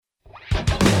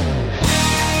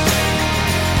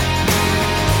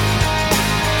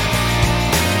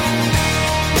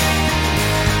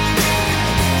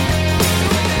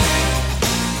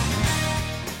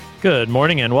Good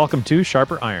morning and welcome to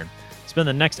Sharper Iron. Spend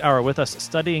the next hour with us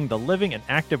studying the living and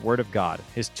active Word of God,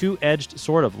 His two-edged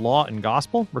sword of law and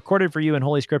gospel, recorded for you in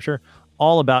Holy Scripture,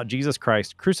 all about Jesus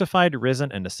Christ, crucified,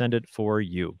 risen, and ascended for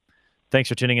you. Thanks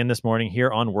for tuning in this morning here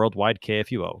on Worldwide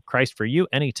KFUO. Christ for you,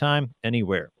 anytime,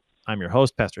 anywhere. I'm your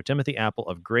host, Pastor Timothy Apple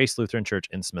of Grace Lutheran Church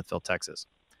in Smithville, Texas.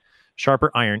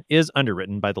 Sharper Iron is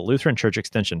underwritten by the Lutheran Church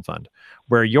Extension Fund,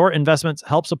 where your investments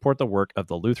help support the work of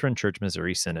the Lutheran Church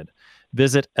Missouri Synod.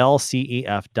 Visit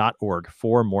lcef.org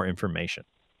for more information.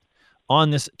 On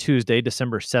this Tuesday,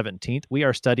 December 17th, we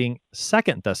are studying 2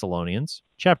 Thessalonians,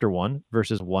 chapter 1,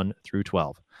 verses 1 through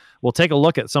 12. We'll take a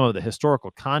look at some of the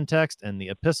historical context and the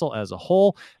epistle as a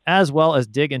whole, as well as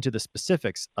dig into the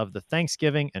specifics of the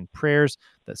thanksgiving and prayers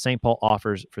that St. Paul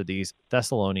offers for these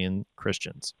Thessalonian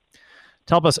Christians.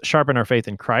 To help us sharpen our faith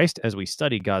in Christ as we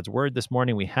study God's Word this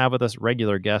morning, we have with us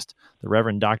regular guest, the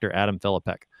Reverend Dr. Adam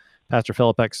Philippek. Pastor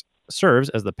Philippek serves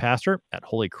as the pastor at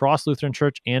Holy Cross Lutheran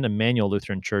Church and Emmanuel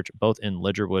Lutheran Church, both in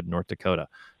Lidgerwood, North Dakota.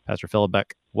 Pastor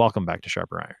Philippek, welcome back to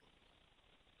Sharper Iron.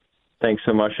 Thanks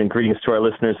so much, and greetings to our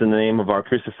listeners in the name of our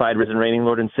crucified, risen, reigning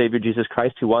Lord and Savior, Jesus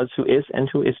Christ, who was, who is, and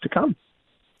who is to come.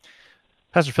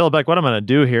 Pastor Philippek, what I'm going to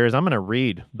do here is I'm going to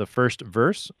read the first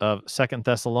verse of 2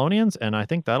 Thessalonians, and I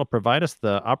think that'll provide us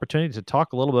the opportunity to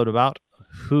talk a little bit about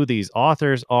who these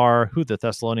authors are, who the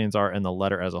Thessalonians are, and the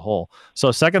letter as a whole.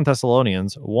 So 2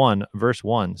 Thessalonians 1, verse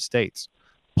 1 states,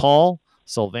 Paul,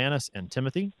 Silvanus, and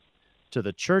Timothy, to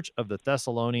the church of the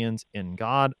Thessalonians in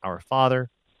God our Father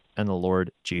and the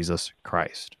Lord Jesus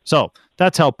Christ. So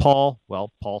that's how Paul,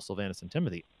 Silvanus, and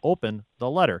Timothy open the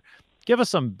letter. Give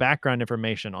us some background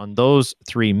information on those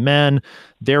three men,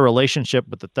 their relationship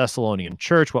with the Thessalonian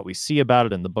church, what we see about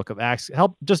it in the book of Acts.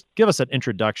 Help just give us an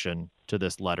introduction to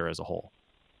this letter as a whole.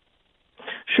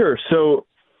 Sure. So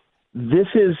this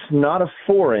is not a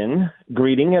foreign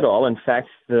greeting at all. In fact,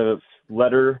 the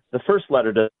first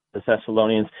letter to the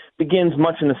Thessalonians begins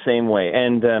much in the same way.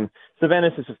 And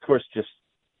Silvanus is, of course, just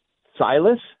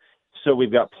Silas. So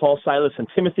we've got Paul, Silas, and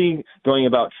Timothy going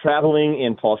about traveling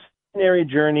in Paul's missionary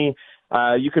journey.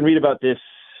 You can read about this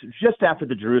just after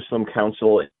the Jerusalem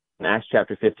Council in Acts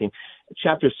chapter 15.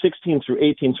 Chapters 16 through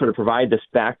 18 sort of provide this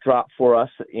backdrop for us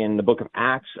in the book of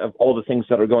Acts of all the things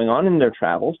that are going on in their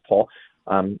travels, Paul,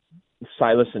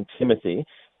 Silas, and Timothy.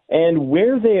 And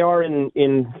where they are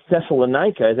in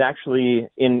Thessalonica is actually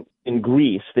in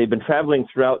Greece. They've been traveling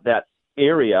throughout that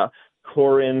area,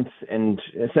 Corinth and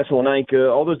Thessalonica,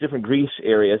 all those different Greece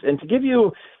areas. And to give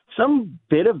you some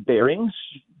bit of bearings,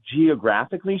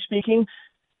 geographically speaking,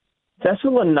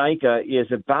 Thessalonica is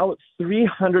about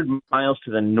 300 miles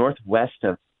to the northwest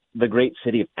of the great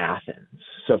city of Athens.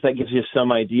 So if that gives you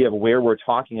some idea of where we're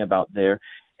talking about there.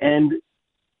 And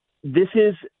this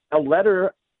is a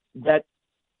letter that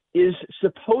is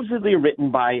supposedly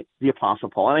written by the Apostle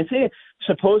Paul. And I say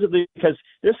supposedly because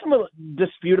there's some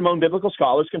dispute among biblical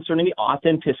scholars concerning the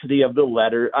authenticity of the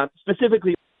letter,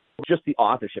 specifically just the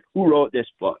authorship, who wrote this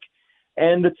book.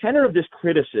 And the tenor of this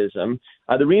criticism,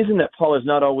 the reason that Paul is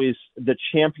not always the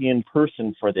champion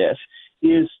person for this,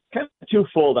 is kind of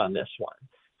twofold on this one.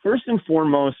 First and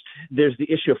foremost, there's the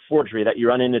issue of forgery that you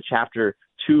run into chapter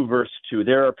 2, verse 2.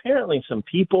 There are apparently some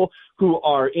people who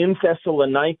are in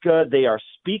Thessalonica, they are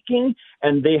speaking,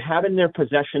 and they have in their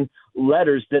possession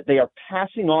letters that they are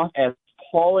passing off as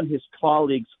Paul and his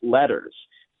colleagues' letters.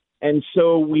 And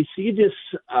so we see this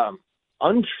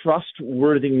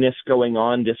untrustworthiness going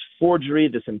on, this forgery,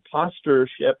 this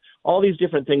impostorship, all these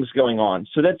different things going on.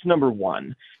 So that's number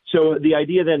one. So the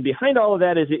idea then behind all of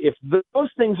that is if those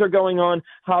things are going on,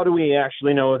 how do we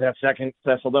actually know that 2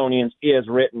 Thessalonians is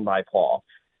written by Paul?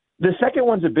 The second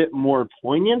one's a bit more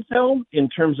poignant, though, in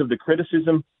terms of the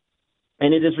criticism,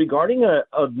 and it is regarding a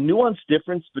nuanced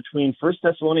difference between 1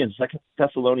 Thessalonians and 2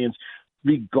 Thessalonians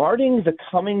regarding the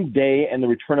coming day and the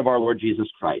return of our Lord Jesus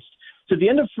Christ. So at the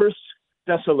end of 1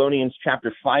 Thessalonians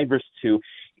chapter 5, verse 2,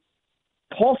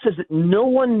 Paul says that no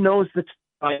one knows the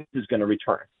time is going to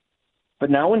return.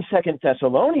 But now in 2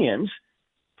 Thessalonians,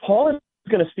 Paul is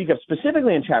going to speak of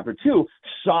specifically in chapter 2,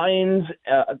 signs,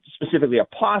 specifically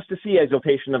apostasy,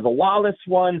 exaltation of the lawless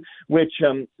one, which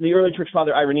the early church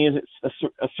father Irenaeus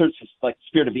asserts is like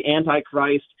spirit of the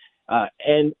Antichrist,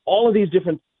 and all of these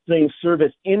different things serve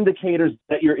as indicators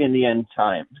that you're in the end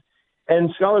times. And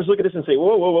scholars look at this and say,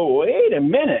 whoa, wait a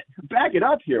minute, back it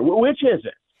up here. Which is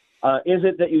it? Is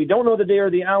it that you don't know the day or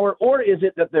the hour, or is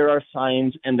it that there are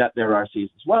signs and that there are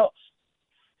seasons? Well,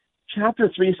 chapter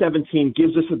 3:17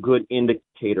 gives us a good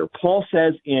indicator. Paul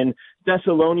says in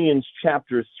Thessalonians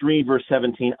chapter 3, verse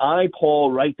 17, I,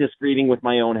 Paul, write this greeting with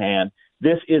my own hand.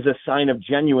 This is a sign of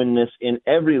genuineness in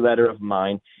every letter of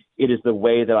mine. It is the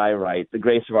way that I write. The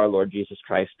grace of our Lord Jesus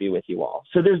Christ be with you all.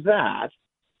 So there's that.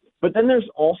 But then there's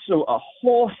also a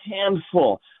whole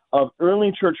handful of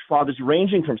early church fathers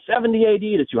ranging from 70 AD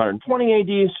to 220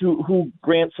 AD who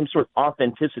grant some sort of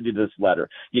authenticity to this letter.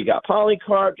 You got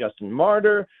Polycarp, Justin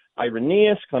Martyr,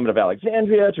 Irenaeus, Clement of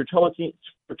Alexandria,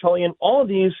 Tertullian. All of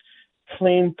these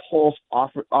claim Paul's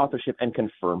authorship and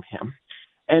confirm him.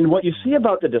 And what you see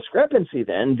about the discrepancy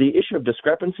then, the issue of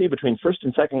discrepancy between 1st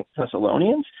and 2nd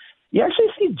Thessalonians, you actually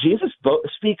see Jesus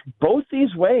speak both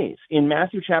these ways in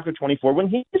Matthew chapter 24 when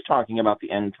he is talking about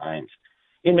the end times.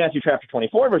 In Matthew chapter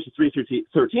 24, verses 3 through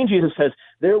 13, Jesus says,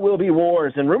 there will be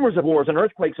wars and rumors of wars and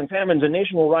earthquakes and famines, and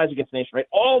nation will rise against nation, right?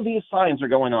 All these signs are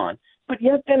going on. But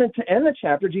yet then at the end of the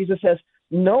chapter, Jesus says,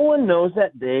 no one knows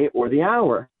that day or the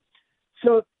hour.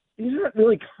 So these aren't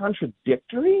really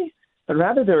contradictory, but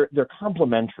rather they're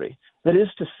complementary. That is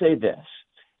to say this,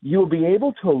 you'll be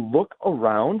able to look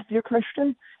around, dear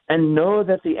Christian, and know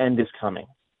that the end is coming.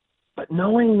 But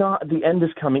knowing not the end is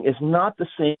coming is not the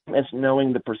same as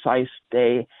knowing the precise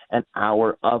day and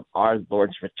hour of our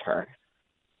Lord's return.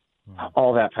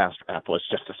 All that, Pastor Apple, is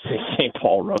just to say St.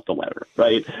 Paul wrote the letter,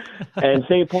 right? And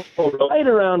St. Paul wrote right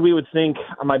around, we would think,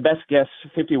 my best guess,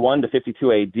 51 to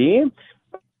 52 AD,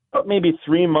 but maybe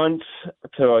 3 months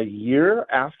to a year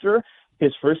after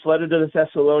his first letter to the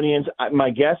Thessalonians. My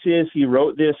guess is he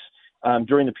wrote this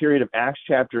during the period of Acts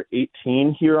chapter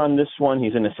 18 here on this one.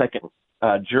 He's in a second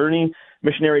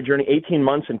missionary journey, 18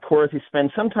 months in Corinth. He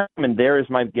spent some time in there, is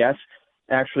my guess,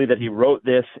 actually, that he wrote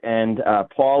this. And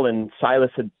Paul and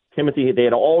Silas and Timothy, they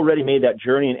had already made that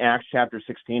journey in Acts chapter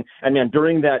 16. And then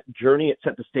during that journey, it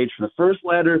set the stage for the first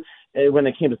letter. When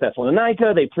they came to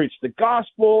Thessalonica, they preached the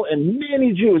gospel, and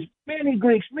many Jews, many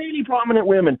Greeks, many prominent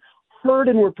women heard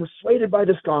and were persuaded by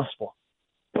this gospel.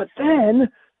 But then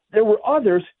there were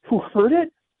others who heard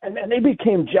it, and they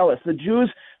became jealous. The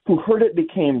Jews who heard it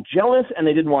became jealous, and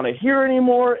they didn't want to hear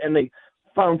anymore, and they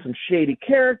found some shady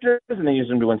characters, and they used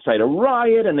them to incite a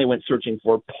riot, and they went searching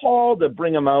for Paul to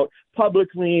bring him out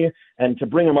publicly and to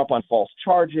bring him up on false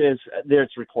charges. There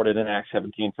it's recorded in Acts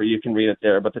 17 for you can read it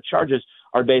there. But the charges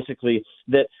are basically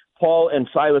that Paul and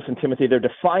Silas and Timothy, they're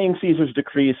defying Caesar's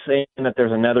decrees, saying that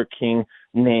there's another king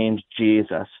named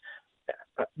Jesus.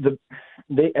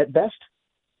 They at best,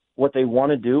 what they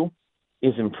want to do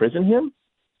is imprison him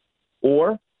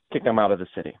or kick him out of the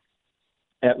city.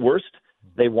 At worst,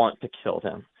 they want to kill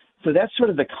them. So that's sort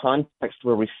of the context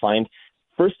where we find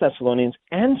 1 Thessalonians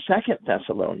and 2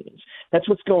 Thessalonians. That's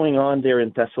what's going on there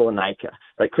in Thessalonica.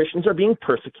 Right? Christians are being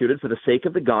persecuted for the sake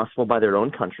of the gospel by their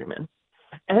own countrymen.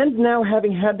 And now,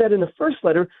 having had that in the first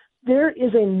letter, there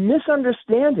is a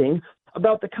misunderstanding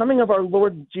about the coming of our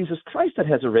Lord Jesus Christ that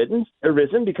has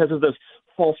arisen because of those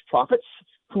false prophets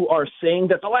who are saying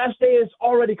that the last day has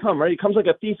already come, right? It comes like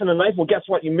a thief in the night. Well, guess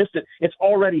what? You missed it. It's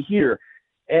already here.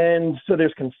 And so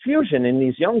there's confusion in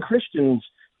these young Christians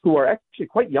who are actually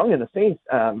quite young in the faith.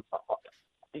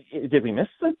 Did we miss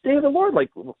the day of the Lord? Like,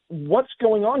 what's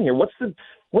going on here? What's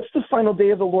the final day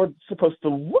of the Lord supposed to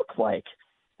look like?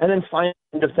 And then finally,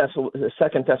 the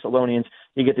 2 Thessalonians,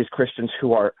 you get these Christians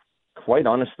who are quite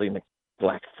honestly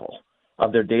neglectful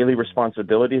of their daily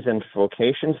responsibilities and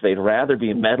vocations. They'd rather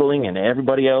be meddling in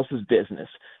everybody else's business,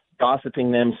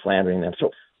 gossiping them, slandering them. So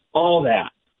all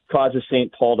that causes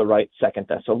St. Paul to write 2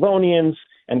 Thessalonians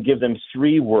and give them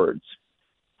 3 words.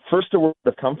 First, a word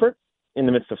of comfort in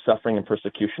the midst of suffering and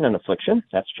persecution and affliction.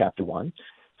 That's chapter 1.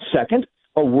 Second,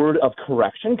 a word of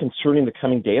correction concerning the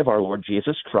coming day of our Lord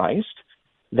Jesus Christ.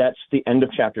 That's the end of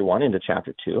chapter 1 into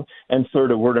chapter 2. And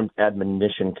third, a word of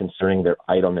admonition concerning their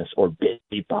idleness or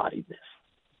busybodiness.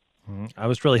 I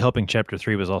was really hoping chapter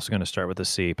 3 was also going to start with a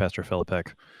C, Pastor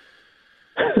Philippek.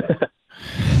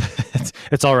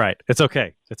 It's all right. It's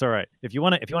okay. It's all right. If you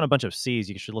want a bunch of C's,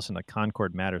 you should listen to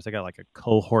Concord Matters. They got like a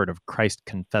cohort of Christ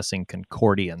confessing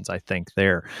Concordians, I think,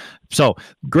 there. So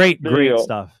great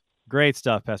stuff. Great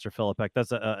stuff, Pastor Philippek.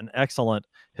 That's an excellent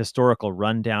historical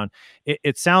rundown.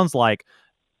 It sounds like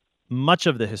much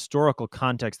of the historical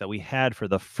context that we had for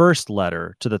the first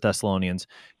letter to the Thessalonians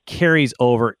carries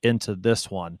over into this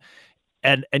one.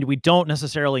 And we don't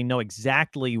necessarily know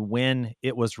exactly when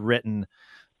it was written,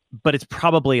 but it's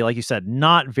probably, like you said,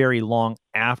 not very long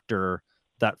after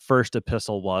that first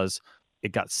epistle was.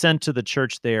 It got sent to the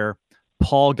church there.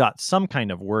 Paul got some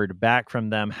kind of word back from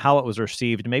them, how it was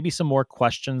received, maybe some more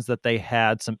questions that they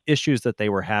had, some issues that they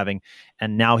were having,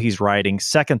 and now he's writing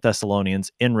 2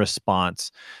 Thessalonians in response.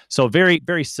 So very,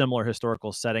 very similar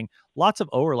historical setting. Lots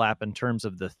of overlap in terms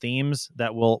of the themes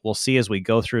that we'll see as we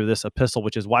go through this epistle,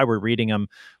 which is why we're reading them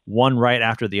one right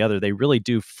after the other. They really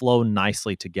do flow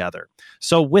nicely together.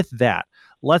 So with that,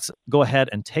 Let's go ahead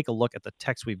and take a look at the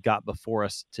text we've got before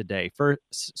us today.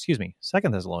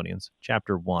 Second Thessalonians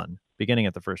chapter 1, beginning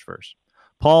at the first verse.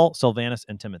 Paul, Silvanus,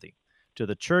 and Timothy, to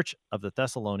the church of the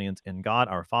Thessalonians in God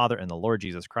our Father and the Lord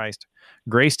Jesus Christ,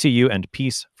 grace to you and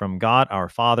peace from God our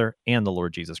Father and the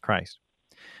Lord Jesus Christ.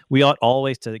 We ought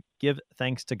always to give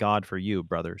thanks to God for you,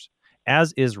 brothers,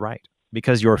 as is right,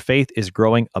 because your faith is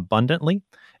growing abundantly,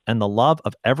 and the love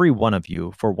of every one of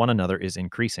you for one another is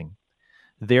increasing.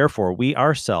 Therefore, we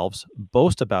ourselves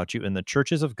boast about you in the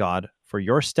churches of God for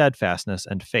your steadfastness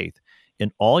and faith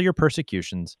in all your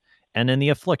persecutions and in the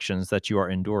afflictions that you are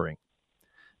enduring.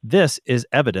 This is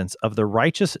evidence of the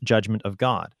righteous judgment of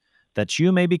God, that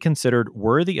you may be considered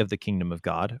worthy of the kingdom of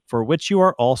God, for which you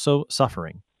are also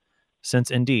suffering. Since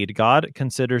indeed God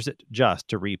considers it just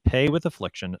to repay with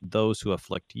affliction those who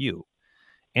afflict you,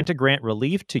 and to grant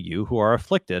relief to you who are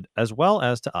afflicted, as well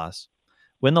as to us,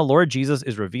 when the Lord Jesus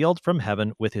is revealed from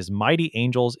heaven with his mighty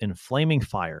angels in flaming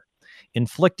fire,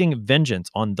 inflicting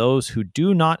vengeance on those who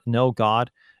do not know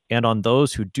God and on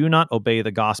those who do not obey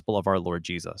the gospel of our Lord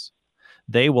Jesus.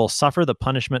 They will suffer the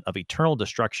punishment of eternal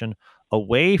destruction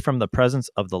away from the presence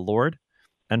of the Lord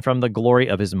and from the glory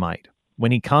of his might,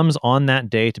 when he comes on that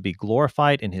day to be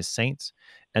glorified in his saints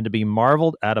and to be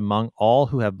marveled at among all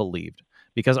who have believed,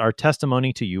 because our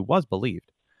testimony to you was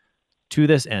believed. To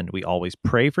this end, we always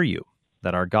pray for you,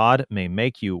 that our God may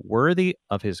make you worthy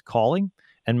of his calling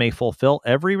and may fulfill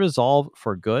every resolve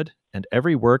for good and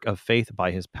every work of faith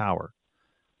by his power,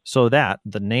 so that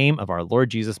the name of our Lord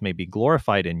Jesus may be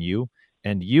glorified in you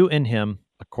and you in him,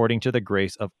 according to the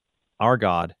grace of our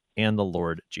God and the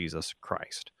Lord Jesus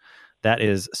Christ. That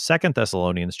is 2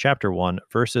 Thessalonians chapter 1,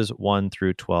 verses 1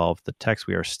 through 12, the text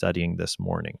we are studying this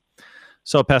morning.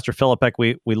 So, Pastor Philippek,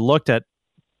 we looked at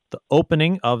the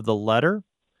opening of the letter.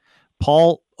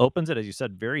 Paul opens it, as you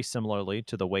said, very similarly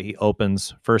to the way he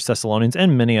opens 1 Thessalonians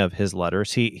and many of his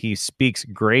letters. He speaks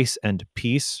grace and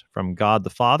peace from God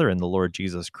the Father and the Lord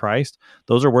Jesus Christ.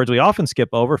 Those are words we often skip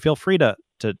over. Feel free to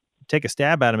take a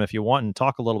stab at him if you want and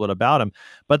talk a little bit about him.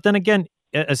 But then again,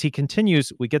 as he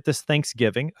continues, we get this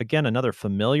thanksgiving. Again, another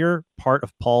familiar part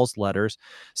of Paul's letters.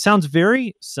 Sounds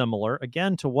very similar,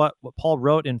 again, to what Paul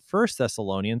wrote in 1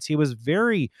 Thessalonians. He was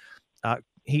very,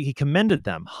 he commended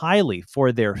them highly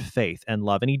for their faith and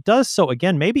love. And he does so,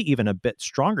 again, maybe even a bit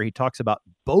stronger. He talks about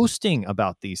boasting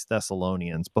about these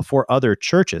Thessalonians before other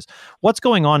churches. What's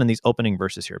going on in these opening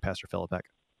verses here, Pastor Philippek?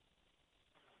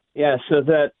 Yeah, so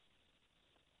that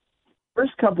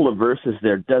first couple of verses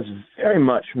there does very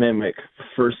much mimic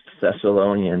 1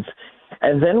 Thessalonians.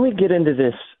 And then we get into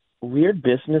this weird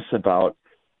business about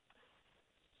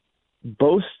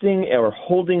boasting or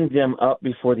holding them up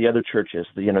before the other churches,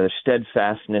 their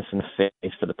steadfastness and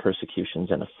faith for the persecutions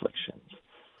and afflictions.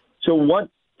 So what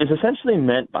is essentially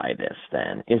meant by this,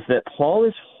 then, is that Paul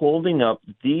is holding up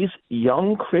these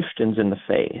young Christians in the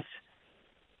faith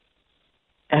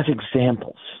as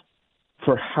examples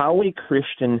for how a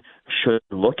Christian should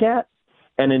look at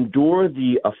and endure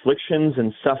the afflictions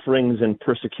and sufferings and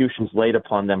persecutions laid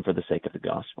upon them for the sake of the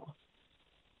gospel.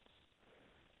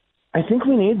 I think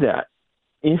we need that,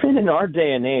 even in our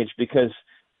day and age, because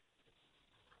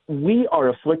we are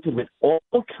afflicted with all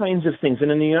kinds of things. And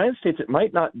in the United States, it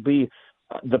might not be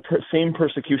the same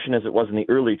persecution as it was in the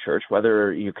early church,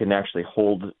 whether you can actually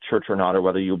hold church or not, or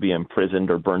whether you'll be imprisoned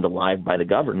or burned alive by the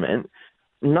government.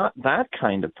 Not that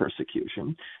kind of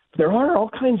persecution. There are all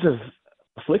kinds of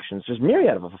afflictions. There's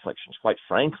myriad of afflictions, quite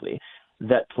frankly,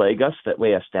 that plague us, that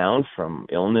weigh us down, from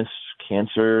illness,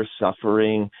 cancer,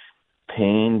 suffering,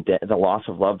 pain, the loss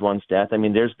of loved ones, death. I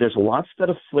mean, there's lots that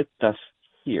afflict us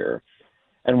here.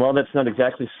 And while that's not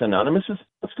exactly synonymous with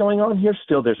what's going on here,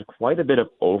 still there's quite a bit of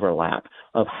overlap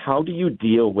of how do you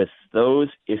deal with those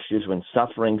issues when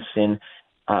suffering, sin,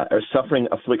 or suffering,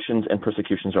 afflictions, and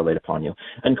persecutions are laid upon you.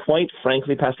 And quite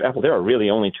frankly, Pastor Apple, there are really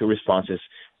only two responses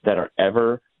that are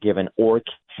ever given or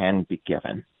can be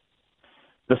given.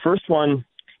 The first one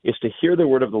is to hear the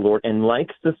word of the Lord, and like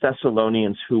the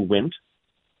Thessalonians who went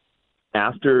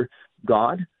after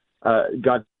God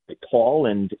Paul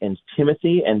and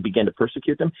Timothy and began to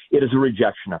persecute them, it is a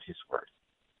rejection of his word.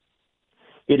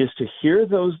 It is to hear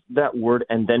that word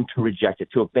and then to reject it,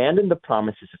 to abandon the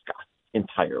promises of God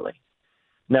entirely.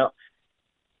 Now,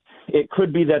 it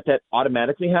could be that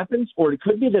automatically happens, or it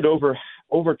could be that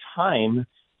over time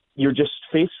you're just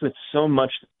faced with so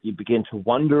much that you begin to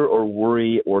wonder or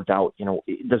worry or doubt,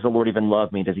 does the Lord even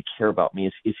love me? Does he care about me?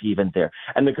 Is he even there?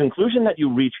 And the conclusion that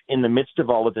you reach in the midst of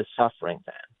all of this suffering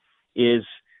then is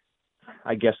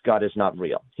I guess God is not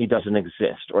real. He doesn't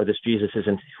exist, or this Jesus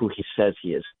isn't who he says he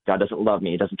is. God doesn't love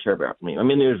me. He doesn't care about me. I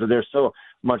mean, there's so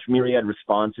much myriad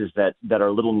responses that are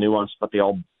a little nuanced, but they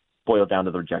all boil down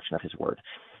to the rejection of his word.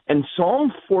 And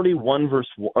Psalm 14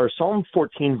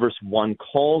 verse 1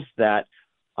 calls that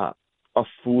a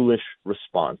foolish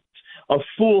response. A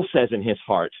fool says in his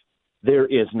heart, there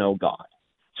is no God.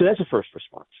 So that's the first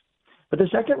response. But the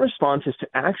second response is to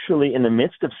actually, in the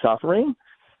midst of suffering,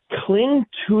 cling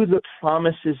to the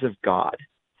promises of God.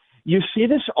 You see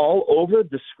this all over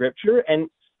the scripture, and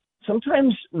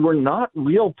sometimes we're not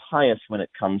real pious when it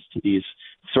comes to these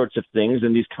sorts of things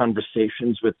and these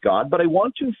conversations with God. But I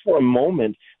want to, for a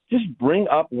moment, just bring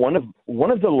up one of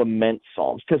the lament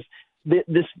psalms, because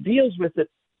this deals with it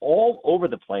all over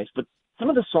the place. But some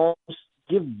of the psalms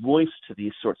give voice to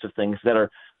these sorts of things that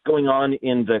are going on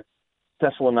in the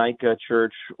Thessalonica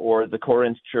church or the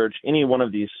Corinth church, any one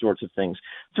of these sorts of things.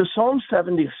 So Psalm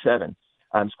 77,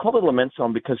 it's called a lament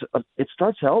psalm because it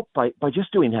starts out by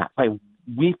just doing that, by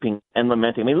weeping and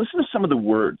lamenting. I mean, listen to some of the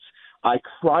words. I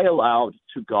cry aloud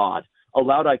to God.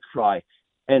 Aloud I cry,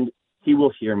 and he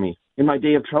will hear me. In my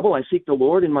day of trouble, I seek the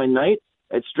Lord. In my night,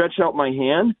 I stretch out my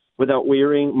hand without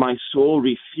wearying. My soul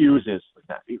refuses.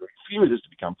 He refuses to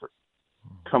be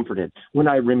comforted. When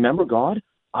I remember God,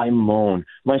 I moan.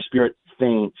 My spirit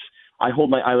faints. I hold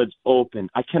my eyelids open.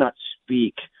 I cannot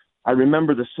speak. I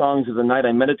remember the songs of the night.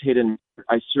 I meditate and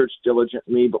I search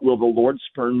diligently. But will the Lord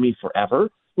spurn me forever?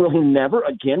 Will he never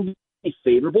again be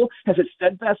favorable? Has his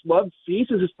steadfast love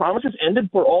ceased? Has his promises ended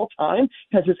for all time?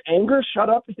 Has his anger shut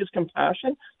up his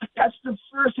compassion? That's the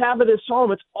first half of this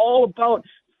psalm. It's all about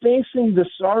facing the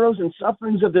sorrows and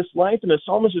sufferings of this life, and the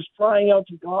psalmist is crying out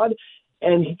to God,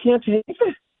 and he can't take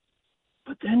it.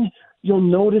 But then you'll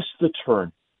notice the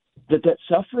turn, that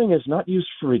suffering is not used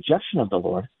for rejection of the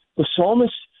Lord. The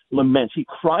psalmist laments. He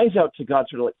cries out to God,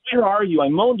 sort of like, where are you? I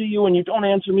moan to you, and you don't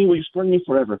answer me. Will you spurn me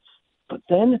forever? But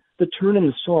then the turn in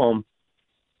the psalm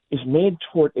is made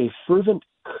toward a fervent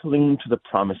clinging to the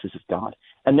promises of God.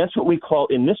 And that's what we call,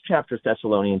 in this chapter of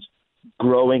Thessalonians,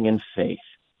 growing in faith,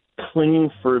 clinging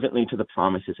fervently to the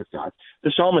promises of God.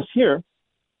 The psalmist here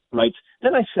writes,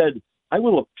 then I said, I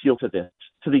will appeal to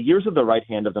the years of the right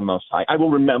hand of the Most High. I will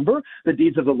remember the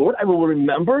deeds of the Lord. I will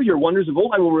remember your wonders of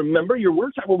old. I will remember your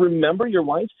works. I will remember your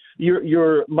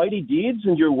your mighty deeds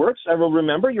and your works. I will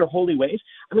remember your holy ways.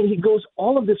 I mean, he goes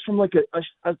all of this from like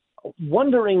a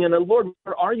wondering and a Lord,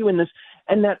 where are you in this?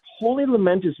 And that holy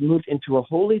lament is moved into a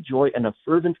holy joy and a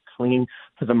fervent clinging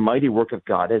to the mighty work of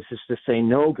God, as is to say,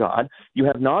 no, God, you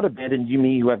have not abandoned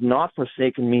me. You have not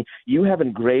forsaken me. You have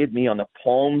engraved me on the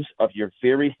palms of your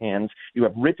very hands. You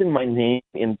have written my name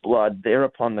in blood there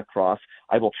upon the cross.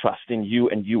 I will trust in you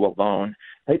and you alone.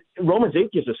 Right? Romans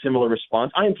 8 gives a similar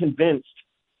response. I am convinced,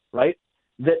 right,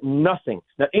 that nothing,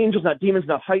 not angels, not demons,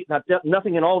 not height, not depth,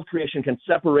 nothing in all of creation can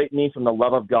separate me from the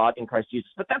love of God in Christ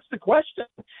Jesus. But that's the question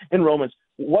in Romans.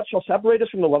 What shall separate us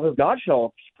from the love of God?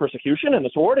 Shall persecution and the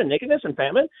sword and nakedness and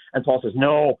famine? And Paul says,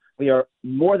 no, we are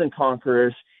more than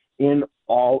conquerors in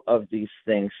all of these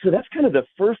things. So that's kind of the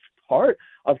first part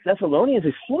of Thessalonians.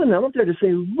 He's holding them up there to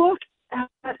say, look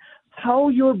at how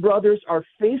your brothers are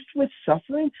faced with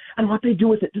suffering and what they do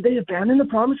with it. Do they abandon the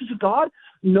promises of God?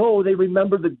 No, they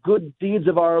remember the good deeds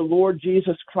of our Lord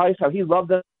Jesus Christ, how he loved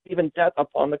them, even death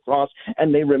upon the cross,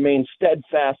 and they remain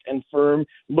steadfast and firm,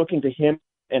 looking to him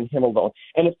and him alone.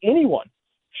 And if anyone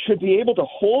should be able to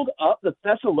hold up the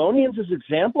Thessalonians as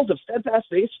examples of steadfast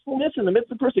faithfulness in the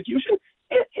midst of persecution,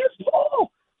 it is Paul.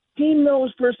 He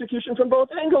knows persecution from both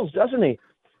angles, doesn't he?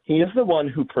 He is the one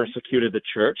who persecuted the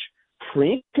church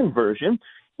pre-conversion,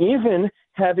 even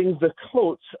having the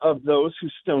coats of those who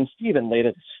stoned Stephen laid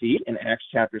at his feet in Acts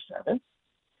chapter 7.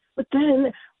 But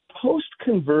then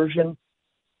post-conversion,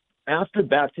 after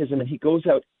baptism, and he goes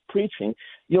out preaching,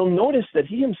 you'll notice that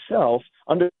he himself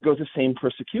undergoes the same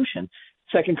persecution.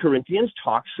 2 Corinthians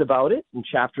talks about it in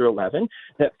chapter 11,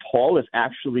 that Paul has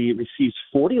actually received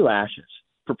 40 lashes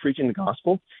for preaching the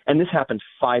gospel, and this happened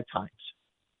 5 times.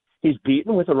 He's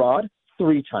beaten with a rod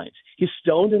 3 times. He's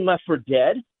stoned and left for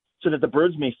dead so that the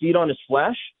birds may feed on his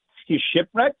flesh. He's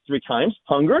shipwrecked 3 times,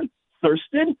 hungered,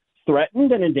 thirsted,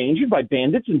 threatened, and endangered by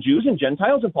bandits and Jews and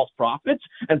Gentiles and false prophets,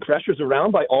 and pressures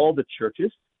around by all the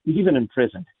churches. He's even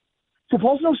imprisoned. So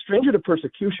Paul's no stranger to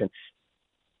persecution.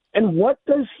 And what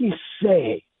does he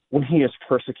say when he is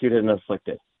persecuted and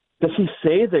afflicted? Does he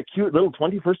say the cute little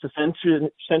 21st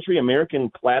century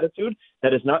American platitude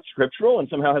that is not scriptural and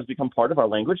somehow has become part of our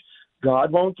language?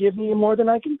 God won't give me more than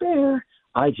I can bear.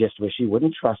 I just wish he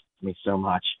wouldn't trust me so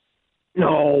much.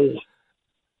 No.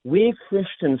 We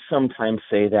Christians sometimes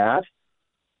say that,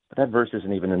 but that verse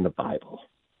isn't even in the Bible.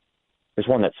 There's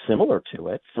one that's similar to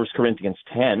it. 1 Corinthians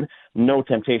 10, no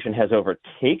temptation has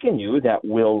overtaken you that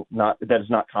is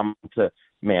not common to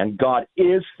man. God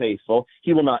is faithful.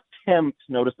 He will not tempt,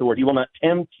 notice the word, he will not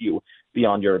tempt you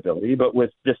beyond your ability, but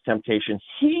with this temptation,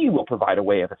 he will provide a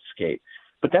way of escape.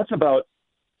 But that's about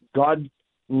God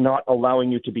not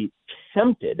allowing you to be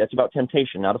tempted. That's about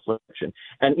temptation, not affliction.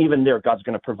 And even there, God's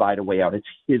going to provide a way out. It's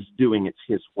his doing. It's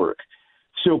his work.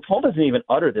 So Paul doesn't even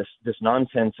utter this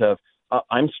nonsense of,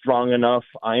 I'm strong enough.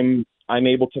 I'm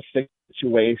able to fix the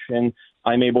situation.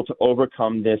 I'm able to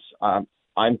overcome this.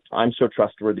 I'm so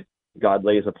trustworthy. God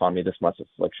lays upon me this much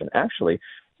affliction. Actually,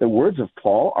 the words of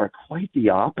Paul are quite the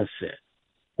opposite.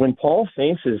 When Paul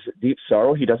faces deep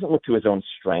sorrow, he doesn't look to his own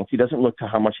strength. He doesn't look to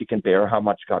how much he can bear, how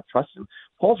much God trusts him.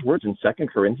 Paul's words in 2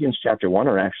 Corinthians chapter 1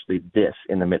 are actually this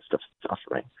in the midst of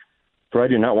suffering. For I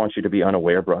do not want you to be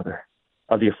unaware, brother,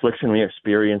 of the affliction we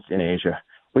experienced in Asia.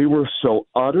 We were so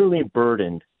utterly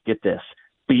burdened, get this,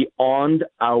 beyond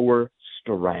our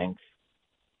strength,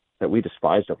 that we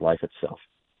despised of life itself.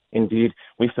 Indeed,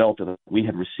 we felt that we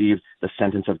had received the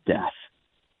sentence of death.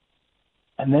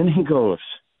 And then he goes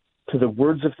to the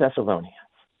words of Thessalonians.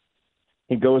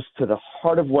 He goes to the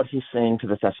heart of what he's saying to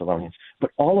the Thessalonians.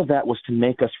 But all of that was to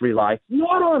make us rely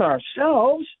not on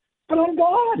ourselves, but on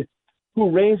God,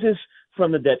 who raises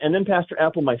from the dead. And then Pastor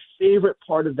Apple, my favorite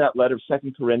part of that letter of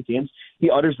 2 Corinthians, he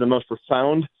utters the most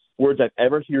profound words I've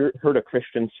ever heard a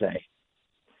Christian say.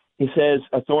 He says,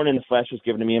 a thorn in the flesh was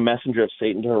given to me, a messenger of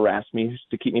Satan to harass me,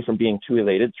 to keep me from being too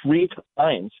elated. 3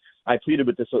 times I pleaded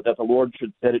with this so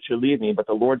that it should leave me, but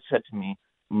the Lord said to me,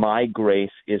 my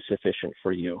grace is sufficient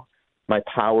for you. My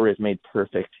power is made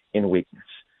perfect in weakness.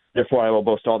 Therefore, I will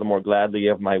boast all the more gladly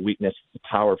of my weakness. The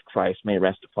power of Christ may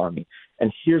rest upon me.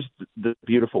 And here's the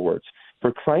beautiful words.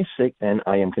 For Christ's sake, then,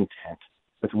 I am content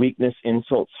with weakness,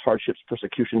 insults, hardships,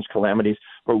 persecutions, calamities.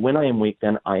 For when I am weak,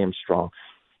 then I am strong.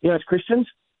 As Christians,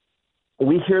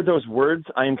 we hear those words,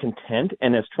 I am content.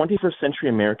 And as 21st century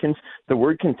Americans, the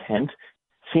word content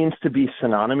seems to be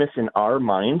synonymous in our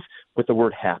minds with the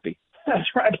word happy.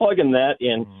 Try plugging that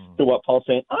in to what Paul's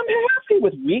saying. I'm happy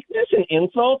with weakness and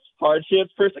insults,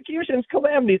 hardships, persecutions,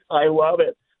 calamities. I love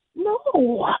it.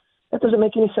 No, that doesn't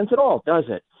make any sense at all, does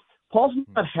it? Paul's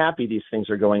not happy these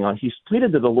things are going on. He's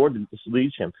pleaded to the Lord that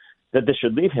this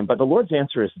should leave him. But the Lord's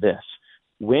answer is this.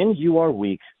 When you are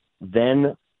weak,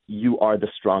 then you are the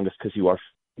strongest because you are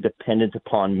dependent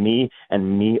upon me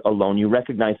and me alone. You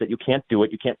recognize that you can't do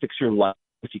it. You can't fix your life.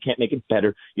 You can't make it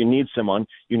better. You need someone.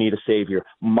 You need a savior.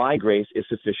 My grace is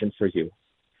sufficient for you.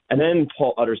 And then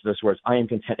Paul utters those words, I am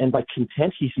content. And by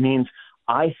content, he means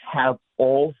I have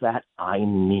all that I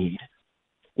need.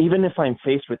 Even if I'm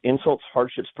faced with insults,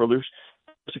 hardships,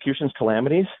 persecutions,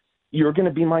 calamities, you're going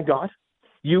to be my God.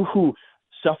 You who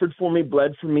suffered for me,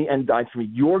 bled for me, and died for me.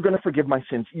 You're going to forgive my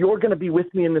sins. You're going to be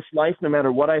with me in this life no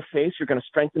matter what I face. You're going to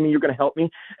strengthen me. You're going to help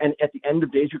me. And at the end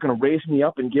of days, you're going to raise me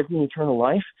up and give me eternal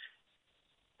life.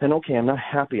 Then, okay, I'm not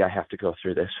happy I have to go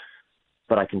through this,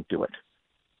 but I can do it.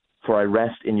 For I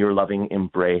rest in your loving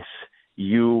embrace.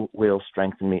 You will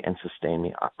strengthen me and sustain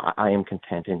me. I am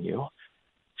content in you.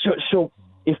 So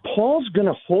if Paul's going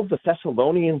to hold the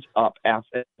Thessalonians up as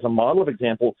a model of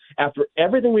example after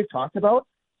everything we've talked about,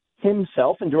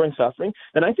 himself enduring suffering,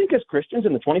 then I think as Christians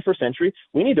in the 21st century,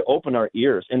 we need to open our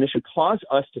ears, and this should cause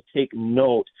us to take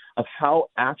note of how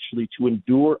actually to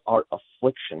endure our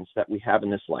afflictions that we have in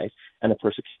this life and the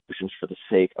persecutions for the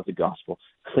sake of the gospel.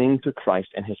 Cling to Christ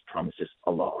and his promises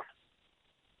alone.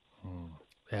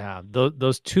 Yeah,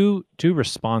 those two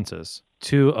responses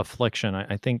to affliction,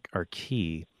 I think, are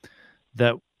key.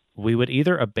 That we would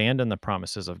either abandon the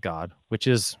promises of God, which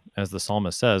is, as the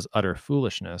psalmist says, utter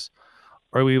foolishness,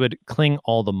 or we would cling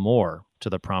all the more to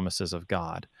the promises of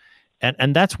God.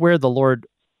 And that's where the Lord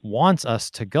wants us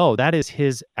to go. That is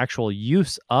his actual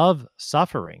use of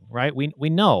suffering, right? We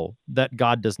know that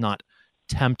God does not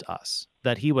tempt us,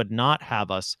 that he would not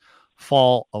have us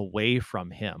fall away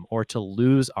from him or to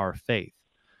lose our faith.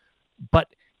 But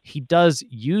he does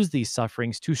use these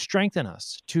sufferings to strengthen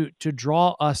us, to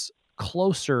draw us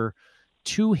closer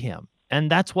to him.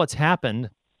 And that's what's happened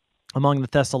among the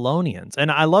Thessalonians. And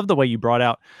I love the way you brought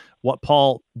out what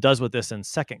Paul does with this in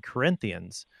 2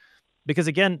 Corinthians, because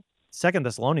again, 2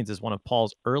 Thessalonians is one of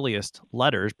Paul's earliest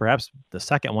letters, perhaps the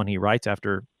second one he writes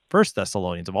after 1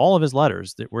 Thessalonians. Of all of his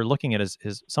letters, that we're looking at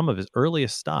his some of his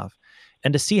earliest stuff,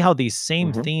 and to see how these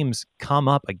same themes come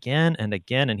up again and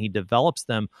again, and he develops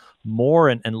them more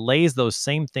and lays those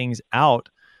same things out,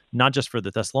 not just for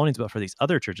the Thessalonians, but for these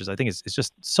other churches, I think it's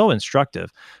just so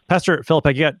instructive. Pastor Philip,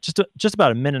 I got just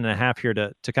about a minute and a half here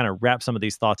to kind of wrap some of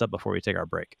these thoughts up before we take our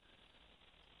break.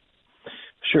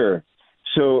 Sure.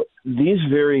 So these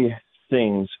very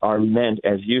things are meant,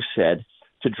 as you said,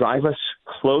 to drive us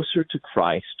closer to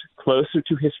Christ, closer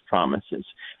to his promises.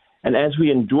 And as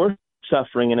we endure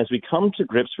suffering and as we come to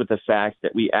grips with the fact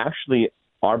that we actually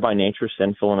are by nature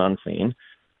sinful and unclean,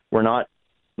 we're not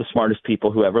the smartest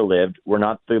people who ever lived, we're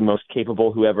not the most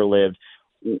capable who ever lived,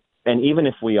 and even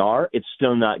if we are, it's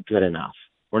still not good enough.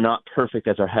 We're not perfect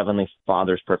as our Heavenly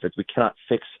Father is perfect. We cannot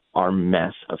fix our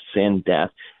mess of sin,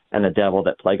 death, and the devil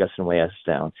that plague us and weigh us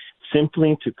down.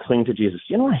 Simply to cling to Jesus.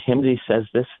 You know what hymn says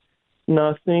this?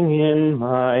 Nothing in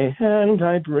my hand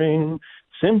I bring,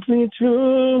 simply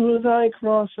to thy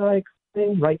cross I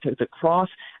cling. Right to the cross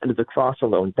and to the cross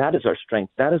alone. That is our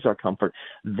strength. That is our comfort.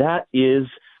 That is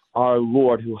our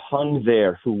Lord who hung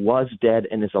there, who was dead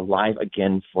and is alive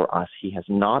again for us. He has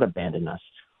not abandoned us.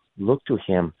 Look to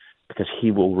him because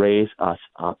he will raise us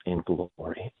up in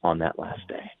glory on that last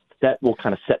day. That will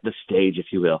kind of set the stage,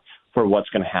 if you will, for what's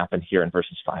going to happen here in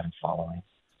verses 5 and following.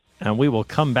 And we will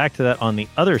come back to that on the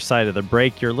other side of the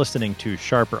break. You're listening to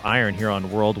Sharper Iron here on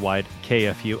Worldwide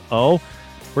KFUO.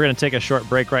 We're going to take a short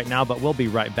break right now, but we'll be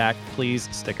right back. Please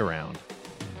stick around.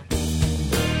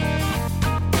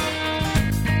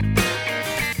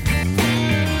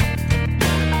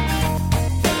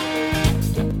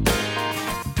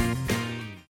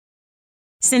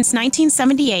 Since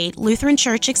 1978, Lutheran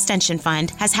Church Extension Fund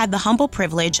has had the humble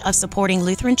privilege of supporting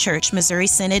Lutheran Church Missouri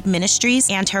Synod ministries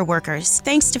and her workers.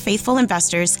 Thanks to faithful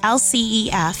investors,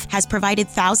 LCEF has provided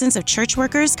thousands of church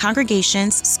workers,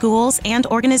 congregations, schools, and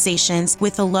organizations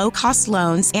with the low-cost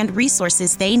loans and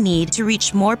resources they need to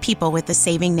reach more people with the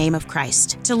saving name of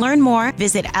Christ. To learn more,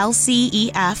 visit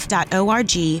lcef.org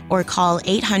or call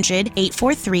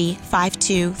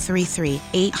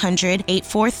 800-843-5233,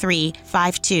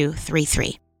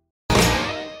 800-843-5233.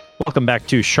 Welcome back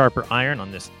to Sharper Iron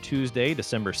on this Tuesday,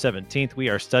 December 17th. We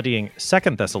are studying 2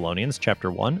 Thessalonians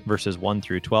chapter 1, verses 1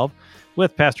 through 12,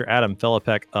 with Pastor Adam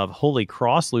Philippek of Holy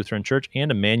Cross Lutheran Church and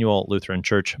Emmanuel Lutheran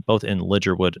Church, both in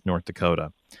Lidgerwood, North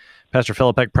Dakota. Pastor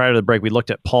Philippek, prior to the break, we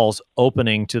looked at Paul's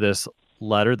opening to this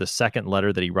letter, the second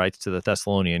letter that he writes to the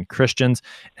Thessalonian Christians,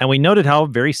 and we noted how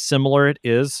very similar it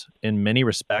is in many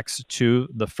respects to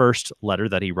the first letter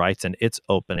that he writes and its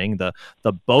opening, the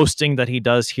boasting that he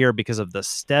does here because of the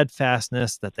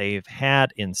steadfastness that they've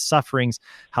had in sufferings,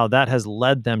 how that has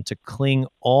led them to cling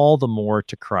all the more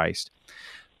to Christ.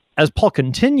 As Paul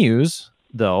continues,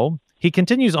 though, he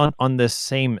continues on this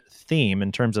same theme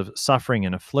in terms of suffering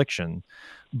and affliction,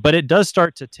 but it does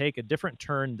start to take a different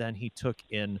turn than he took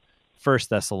in 1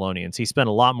 Thessalonians. He spent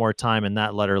a lot more time in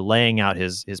that letter laying out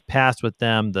his past with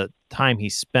them, the time he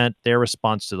spent, their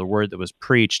response to the word that was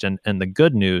preached, and the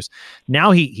good news. Now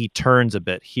he turns a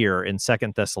bit here in 2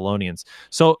 Thessalonians.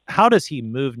 So how does he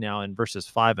move now in verses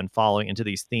 5 and following into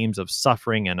these themes of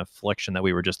suffering and affliction that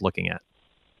we were just looking at?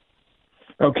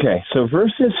 Okay, so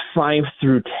verses 5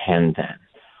 through 10 then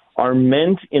are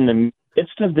meant in the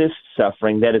midst of this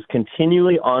suffering that is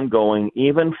continually ongoing,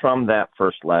 even from that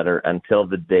first letter until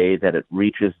the day that it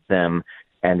reaches them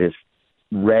and is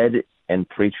read and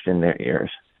preached in their ears.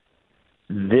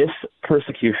 This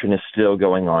persecution is still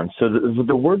going on. So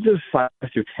the words of 5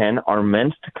 through 10 are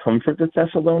meant to comfort the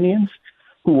Thessalonians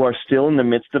who are still in the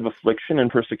midst of affliction and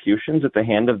persecutions at the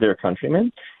hand of their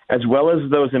countrymen, as well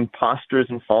as those impostors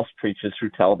and false preachers who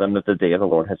tell them that the day of the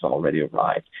Lord has already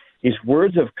arrived. These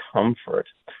words of comfort,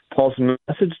 Paul's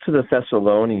message to the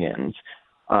Thessalonians,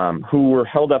 who were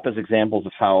held up as examples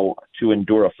of how to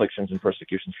endure afflictions and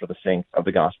persecutions for the sake of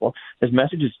the gospel, his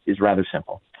message is rather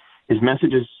simple. His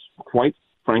message is quite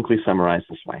frankly summarized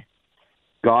this way.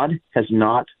 God has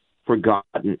not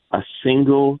forgotten a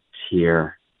single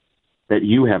tear that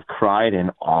you have cried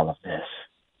in all of this.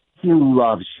 He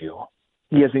loves you.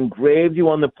 He has engraved you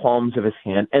on the palms of his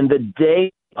hand, and the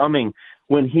day coming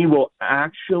when he will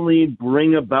actually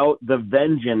bring about the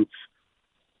vengeance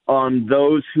on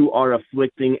those who are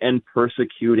afflicting and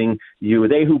persecuting you.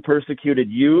 They who persecuted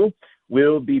you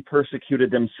will be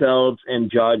persecuted themselves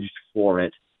and judged for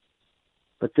it.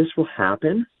 But this will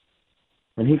happen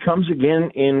when he comes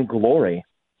again in glory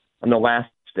on the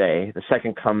last day, the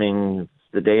second coming,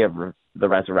 the day of the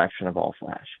resurrection of all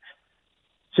flesh.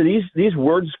 So these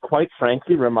words, quite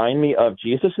frankly, remind me of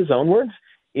Jesus' own words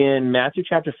in Matthew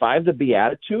chapter 5, the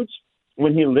Beatitudes,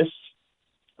 when he lists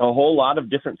a whole lot of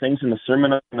different things in the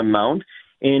Sermon on the Mount.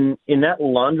 In that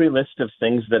laundry list of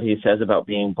things that he says about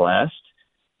being blessed,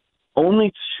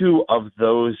 only 2 of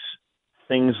those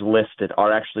things listed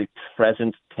are actually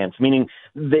present tense, meaning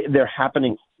they're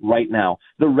happening right now.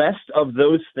 The rest of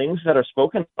those things that are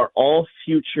spoken are all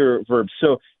future verbs.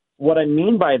 So what I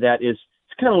mean by that is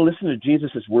to kind of listen to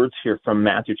Jesus' words here from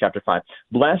Matthew chapter 5.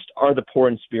 Blessed are the poor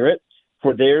in spirit,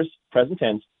 for theirs, present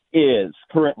tense, is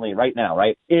currently, right now,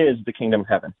 right, is the kingdom of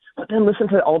heaven. But then listen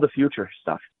to all the future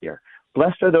stuff here.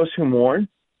 Blessed are those who mourn,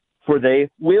 for they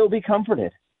will be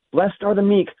comforted. Blessed are the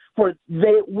meek, for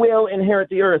they will inherit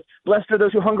the earth. Blessed are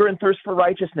those who hunger and thirst for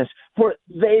righteousness, for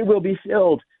they will be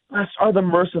filled. Blessed are the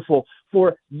merciful,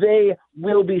 for they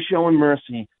will be shown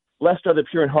mercy. Blessed are the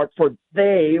pure in heart, for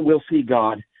they will see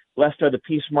God. Blessed are the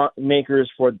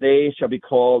peacemakers, for they shall be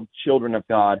called children of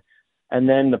God. And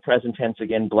then the present tense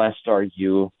again, blessed are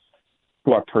you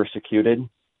who are persecuted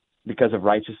because of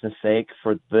righteousness' sake,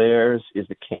 for theirs is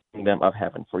the kingdom of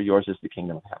heaven, for yours is the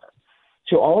kingdom of heaven.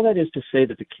 So all that is to say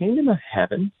that the kingdom of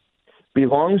heaven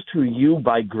belongs to you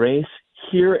by grace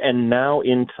here and now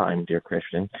in time, dear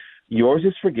Christian. Yours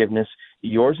is forgiveness.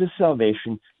 Yours is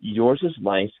salvation. Yours is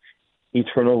life,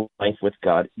 eternal life with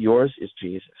God. Yours is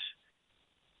Jesus.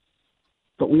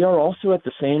 But we are also at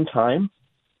the same time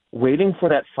waiting for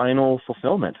that final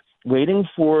fulfillment, waiting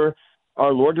for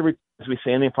our Lord to, as we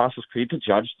say in the Apostles' Creed, to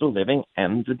judge the living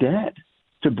and the dead,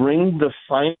 to bring the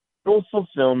final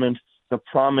fulfillment, the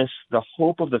promise, the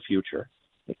hope of the future.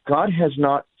 God has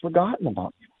not forgotten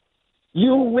about you.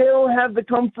 You will have the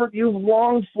comfort you've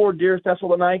longed for, dear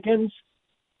Thessalonians,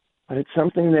 but it's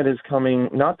something that is coming,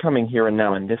 not coming here and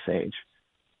now in this age,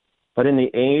 but in the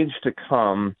age to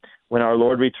come when our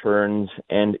Lord returns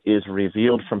and is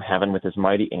revealed from heaven with his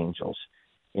mighty angels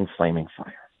in flaming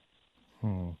fire.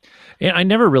 Yeah, I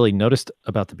never really noticed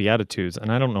about the Beatitudes,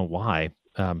 and I don't know why,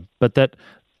 but that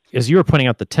as you were pointing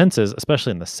out the tenses,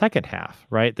 especially in the second half,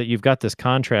 right, that you've got this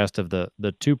contrast of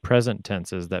the two present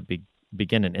tenses that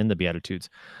begin and end the Beatitudes.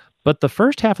 But the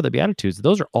first half of the Beatitudes,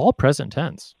 those are all present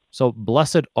tense. So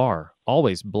blessed are,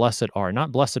 always blessed are,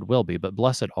 not blessed will be, but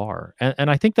blessed are.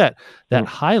 And I think that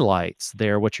highlights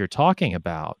there what you're talking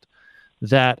about,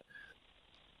 that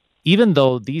even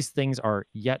though these things are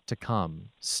yet to come,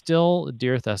 still,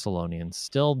 dear Thessalonians,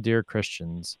 still, dear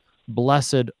Christians,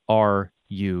 blessed are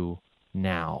you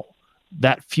now.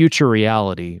 That future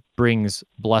reality brings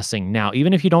blessing now.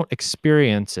 Even if you don't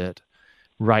experience it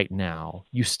right now,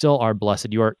 you still are blessed.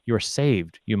 You're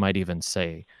saved, you might even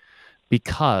say,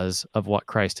 because of what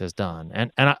Christ has done.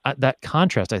 And that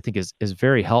contrast, I think, is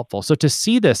very helpful. So to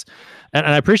see this, and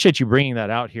I appreciate you bringing that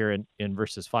out here in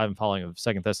verses 5 and following of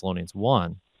 2 Thessalonians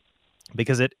 1,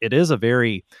 because it is a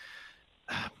very,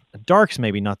 dark's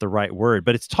maybe not the right word,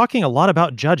 but it's talking a lot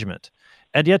about judgment.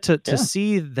 And yet to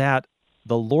see that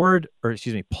the Lord, or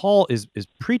excuse me, Paul is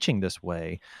preaching this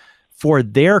way for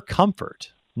their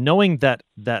comfort, knowing that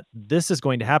this is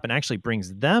going to happen actually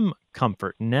brings them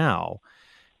comfort now.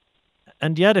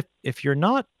 And yet if you're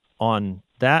not on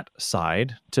that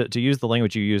side, to use the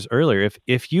language you used earlier,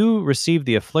 if you receive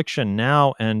the affliction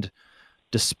now and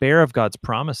despair of God's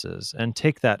promises and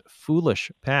take that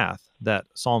foolish path that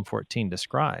Psalm 14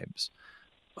 describes,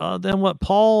 then what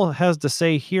Paul has to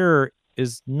say here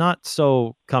is not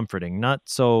so comforting, not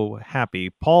so happy.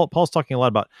 Paul's talking a lot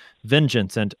about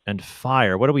vengeance and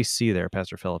fire. What do we see there,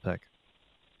 Pastor Philippek?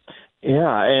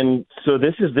 Yeah, and so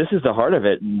this is the heart of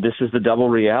it. This is the double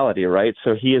reality, right?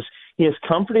 So he is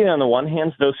comforting on the one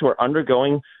hand those who are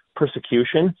undergoing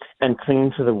persecution and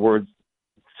clinging to the words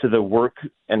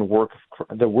and work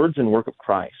of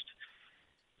Christ.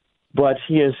 But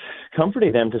he is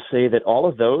comforting them to say that all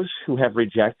of those who have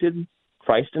rejected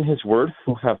Christ and his word,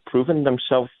 who have proven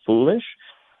themselves foolish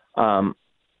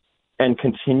and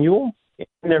continual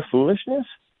in their foolishness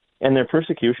and their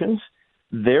persecutions,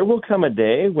 there will come a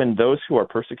day when those who are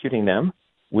persecuting them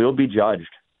will be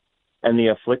judged, and the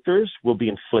afflictors will be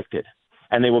inflicted,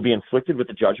 and they will be inflicted with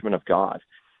the judgment of God.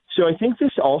 So I think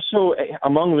this also,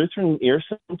 among Lutheran ears,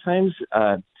 sometimes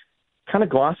kind of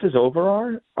glosses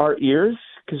over our ears,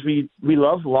 because we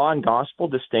love law and gospel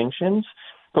distinctions,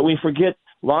 but we forget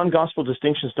law and gospel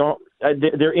distinctions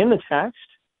they're in the text,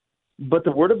 but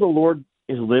the word of the Lord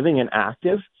is living and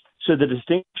active, so the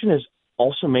distinction is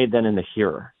also made then in the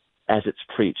hearer as it's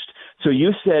preached. So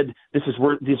you said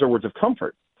these are words of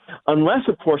comfort, unless,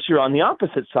 of course, you're on the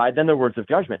opposite side, then they're words of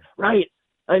judgment. Right.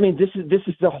 I mean, this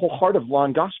is the whole heart of law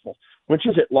and gospel. Which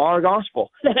is it, law or gospel?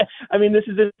 I mean, this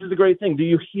is the great thing. Do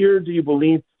you hear, do you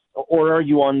believe, or are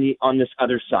you on this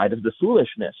other side of the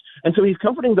foolishness? And so he's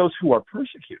comforting those who are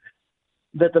persecuted,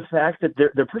 that the fact that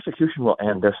their persecution will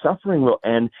end, their suffering will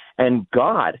end, and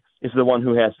God is the one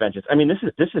who has vengeance. I mean,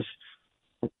 this is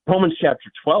Romans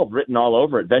chapter 12 written all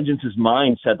over it. Vengeance is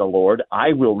mine, said the Lord.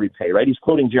 I will repay, right? He's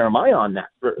quoting Jeremiah on that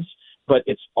verse, but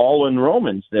it's all in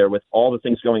Romans there with all the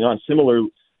things going on. Similar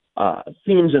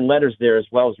themes and letters there as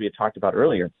well, as we had talked about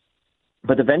earlier.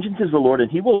 But the vengeance is the Lord, and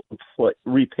he will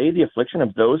repay the affliction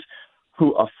of those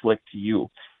who afflict you.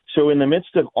 So in the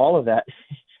midst of all of that,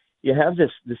 you have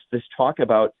this talk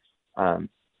about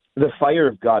the fire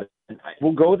of God.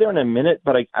 We'll go there in a minute,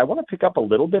 but I want to pick up a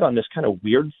little bit on this kind of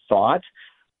weird thought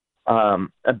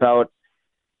about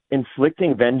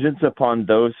inflicting vengeance upon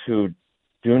those who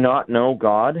do not know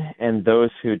God and those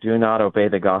who do not obey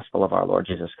the gospel of our Lord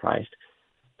Jesus Christ.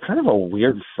 Kind of a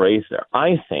weird phrase there,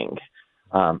 I think.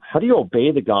 How do you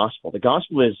obey the gospel? The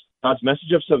gospel is God's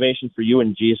message of salvation for you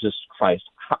in Jesus Christ.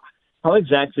 How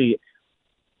exactly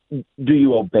do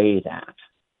you obey that?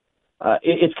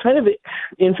 It's kind of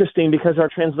interesting because our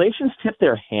translations tip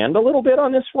their hand a little bit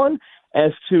on this one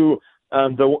as to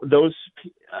those,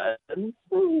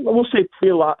 we'll say,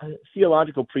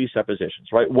 theological presuppositions,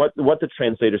 right? What the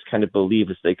translators kind of believe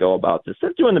as they go about this.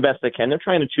 They're doing the best they can. They're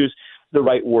trying to choose the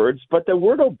right words, but the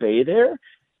word obey there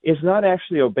is not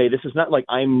actually obey. This is not like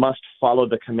I must follow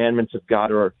the commandments of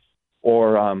God or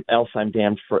else I'm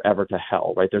damned forever to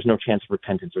hell, right? There's no chance of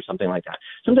repentance or something like that.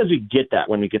 Sometimes we get that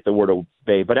when we get the word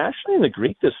obey, but actually in the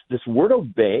Greek, this word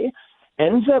obey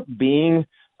ends up being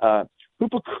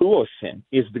hupokuosin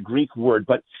is the Greek word,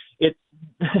 but it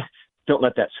don't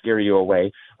let that scare you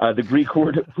away. The Greek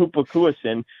word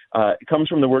hupokuosin comes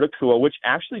from the word akouo, which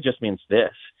actually just means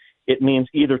this. It means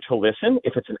either to listen,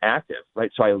 if it's an active,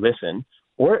 right? So I listen,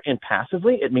 or in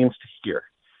passively, it means to hear.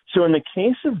 So in the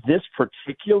case of this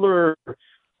particular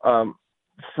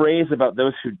phrase about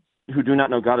those who do not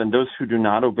know God and those who do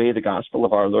not obey the gospel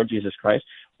of our Lord Jesus Christ,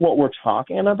 what we're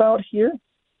talking about here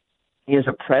is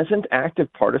a present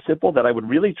active participle that I would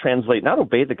really translate, not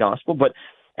obey the gospel, but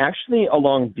actually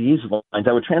along these lines.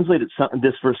 I would translate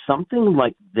this verse something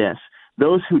like this: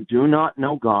 those who do not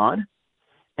know God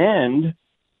and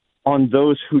on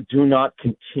those who do not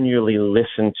continually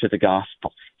listen to the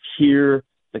gospel, hear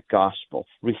the gospel,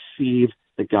 receive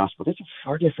the gospel. That's a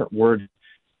far different word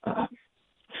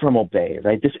from obey,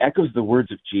 right? This echoes the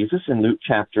words of Jesus in Luke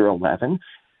chapter 11,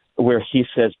 where he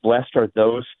says, blessed are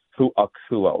those who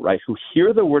akouo, right? Who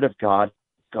hear the word of God,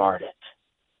 guard it.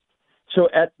 So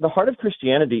at the heart of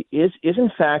Christianity is in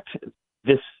fact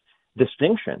this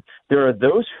distinction. There are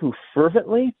those who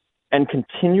fervently and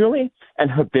continually and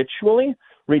habitually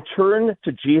return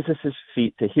to Jesus'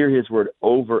 feet to hear his word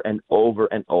over and over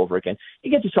and over again.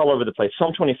 You get this all over the place.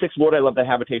 Psalm 26, Lord, I love the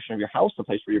habitation of your house, the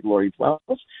place where your glory dwells.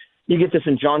 You get this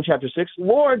in John chapter 6,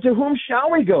 Lord, to whom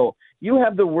shall we go? You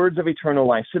have the words of eternal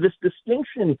life. So this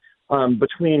distinction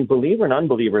between believer and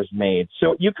unbeliever is made.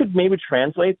 So you could maybe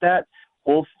translate that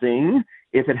whole thing,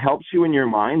 if it helps you in your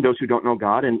mind, those who don't know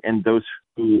God and those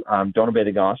who don't obey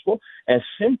the gospel, as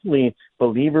simply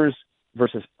believers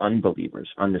versus unbelievers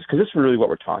on this, because this is really what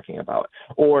we're talking about.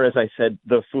 Or, as I said,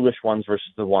 the foolish ones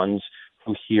versus the ones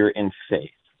who hear in faith,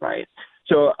 right?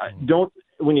 So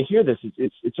when you hear this,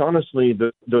 it's honestly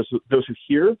those who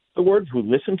hear the word, who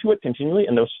listen to it continually,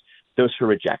 and those who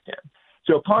reject it.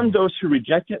 So upon those who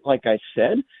reject it, like I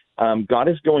said, God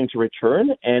is going to return,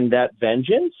 and that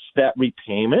vengeance, that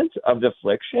repayment of the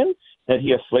affliction that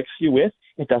he afflicts you with,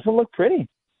 it doesn't look pretty.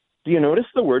 Do you notice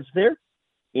the words there?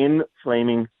 In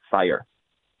flaming fire.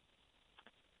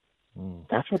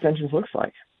 That's what vengeance looks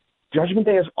like. Judgment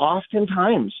Day is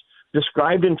oftentimes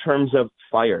described in terms of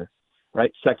fire,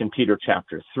 right? 2 Peter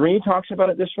chapter 3 talks about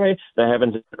it this way: the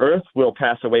heavens and earth will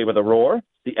pass away with a roar.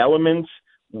 The elements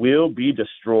will be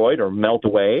destroyed or melt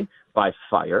away by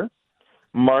fire.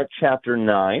 Mark chapter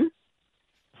 9,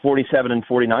 47 and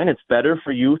 49, it's better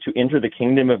for you to enter the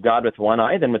kingdom of God with one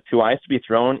eye than with two eyes to be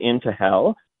thrown into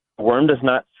hell. The worm does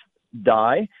not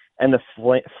die, and the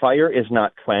fire is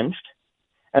not quenched.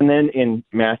 And then in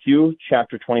Matthew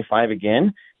chapter 25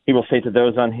 again, he will say to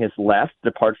those on his left,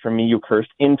 depart from me, you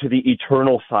cursed, into the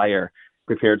eternal fire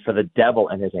prepared for the devil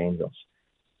and his angels.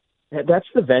 That's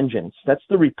the vengeance. That's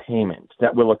the repayment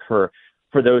that will occur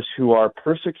for those who are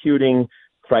persecuting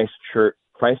Christ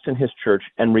and his church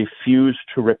and refuse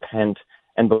to repent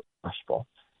and believe the gospel.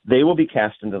 They will be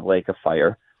cast into the lake of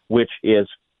fire, which is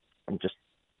just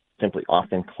simply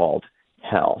often called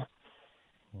hell.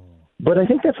 But I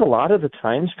think that's a lot of the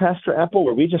times, Pastor Apple,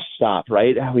 where we just stop,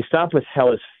 right? We stop with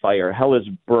hell is fire, hell is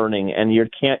burning, and you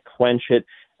can't quench it,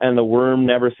 and the worm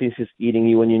never ceases eating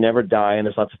you, and you never die, and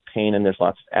there's lots of pain, and there's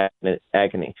lots of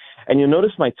agony. And you'll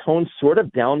notice my tone sort of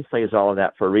downplays all of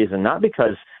that for a reason, not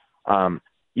because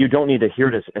you don't need to hear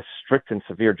it as strict and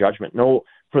severe judgment. No,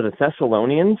 for the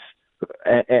Thessalonians,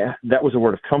 that was a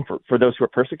word of comfort. For those who are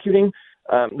persecuting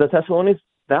the Thessalonians,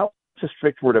 that was a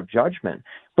strict word of judgment.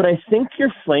 But I think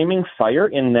your flaming fire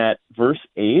in that verse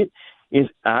 8 is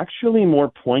actually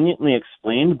more poignantly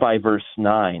explained by verse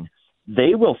 9.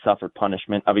 They will suffer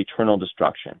punishment of eternal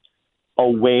destruction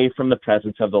away from the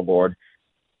presence of the Lord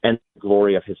and the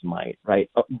glory of his might, right?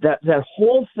 That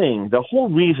whole thing, the whole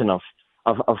reason of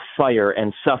of fire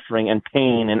and suffering and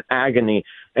pain and agony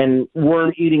and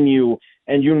worm eating you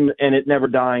and it never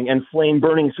dying and flame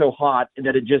burning so hot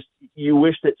that you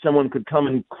wish that someone could come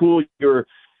and cool your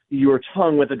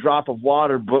tongue with a drop of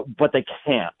water, but they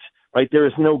can't, right? There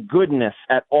is no goodness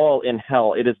at all in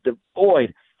hell. It is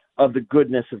devoid of the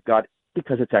goodness of God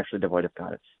because it's actually devoid of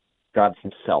God. It's God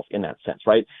himself in that sense,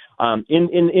 right?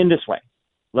 In this way,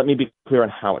 let me be clear on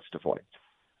how it's devoid.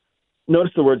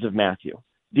 Notice the words of Matthew,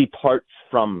 depart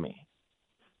from me.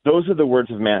 Those are the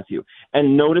words of Matthew.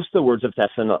 And notice the words of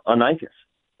Thessalonians,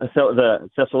 the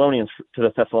Thessalonians to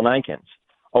the Thessalonians,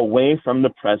 away from the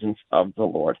presence of the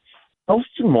Lord. Hell's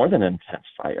do more than intense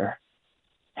fire.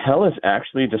 Hell is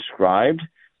actually described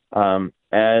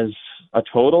as a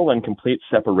total and complete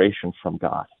separation from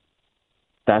God.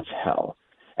 That's hell.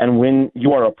 And when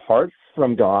you are apart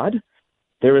from God,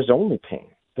 there is only pain.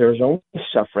 There is only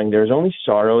suffering. There is only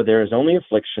sorrow. There is only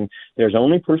affliction. There is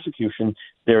only persecution.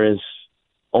 There is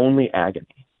only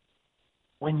agony.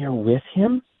 When you're with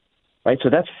him, right? So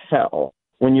that's hell.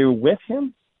 When you're with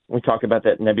him, we talk about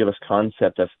that nebulous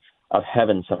concept of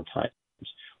heaven sometimes.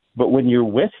 But when you're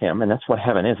with him, and that's what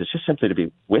heaven is, it's just simply to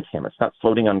be with him. It's not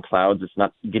floating on clouds. It's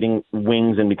not getting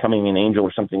wings and becoming an angel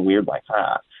or something weird like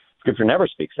that. Scripture never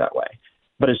speaks that way.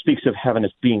 But it speaks of heaven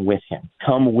as being with him.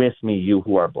 Come with me, you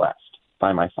who are blessed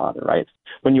by my Father, right?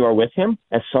 When you are with him,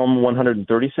 as Psalm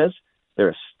 130 says, there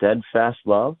is steadfast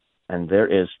love and there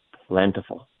is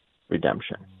plentiful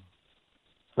redemption.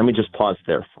 Let me just pause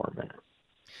there for a minute.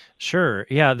 Sure.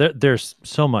 Yeah, there's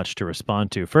so much to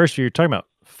respond to. First, you're talking about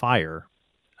fire.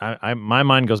 My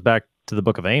mind goes back to the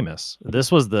book of Amos.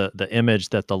 This was the image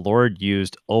that the Lord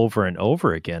used over and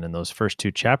over again in those first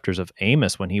two chapters of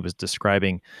Amos when he was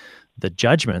describing the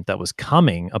judgment that was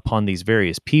coming upon these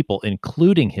various people,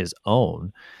 including his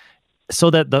own, so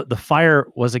that the fire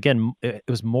was, again, it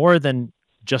was more than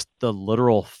just the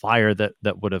literal fire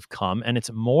that would have come. And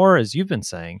it's more, as you've been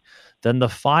saying, than the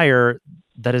fire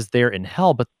that is there in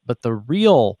hell. But the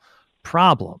real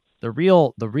problem, the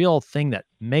real thing that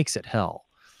makes it hell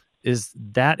is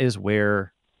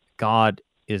where God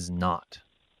is not.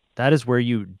 That is where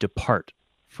you depart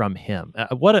from him.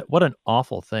 What an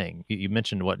awful thing. You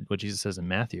mentioned what Jesus says in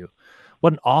Matthew.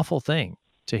 What an awful thing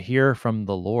to hear from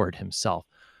the Lord himself.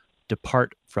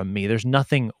 Depart from me. There's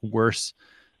nothing worse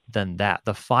than that.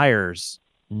 The fire's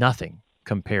nothing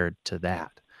compared to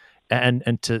that.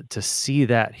 And to see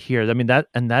that here, I mean,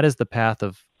 that is the path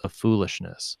of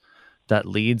foolishness that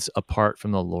leads apart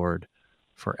from the Lord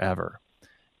forever.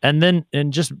 And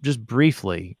just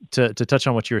briefly to touch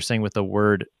on what you were saying with the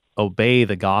word obey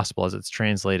the gospel as it's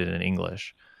translated in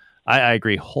English, I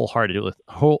agree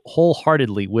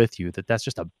wholeheartedly with you that that's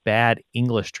just a bad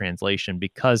English translation,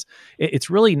 because it's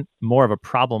really more of a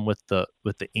problem with the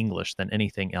English than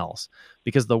anything else,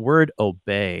 because the word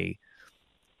obey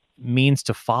means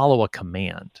to follow a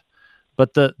command.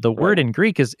 But the word in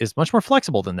Greek is much more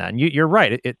flexible than that. And you're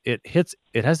right. It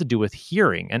has to do with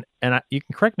hearing. And you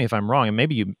can correct me if I'm wrong, and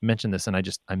maybe you mentioned this and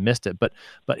I missed it. But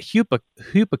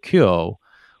hupakio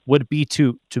would be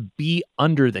to be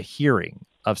under the hearing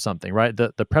of something, right?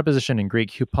 The preposition in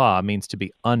Greek hupa means to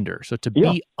be under. So to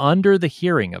be under the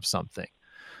hearing of something.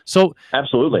 So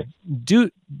absolutely do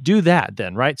that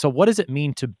then, right? So what does it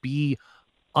mean to be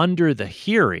under the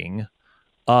hearing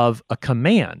of a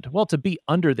command? Well, to be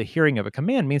under the hearing of a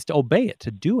command means to obey it,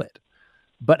 to do it.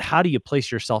 But how do you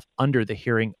place yourself under the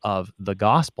hearing of the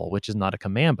gospel, which is not a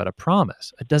command, but a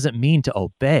promise? It doesn't mean to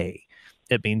obey.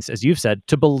 It means, as you've said,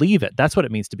 to believe it. That's what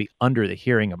it means to be under the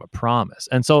hearing of a promise.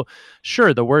 And so,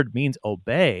 sure, the word means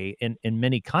obey in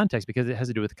many contexts because it has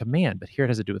to do with a command, but here it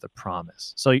has to do with a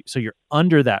promise. So you're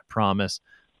under that promise.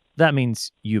 That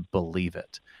means you believe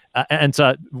it. And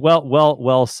so,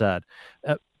 well said.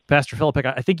 Pastor Philippik,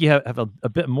 I think you have a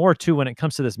bit more too when it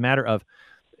comes to this matter of,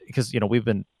 because we've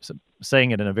been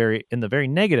saying it in the very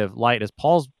negative light as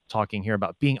Paul's talking here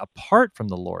about being apart from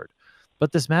the Lord.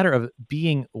 But this matter of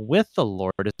being with the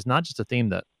Lord is not just a theme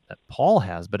that Paul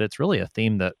has, but it's really a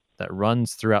theme that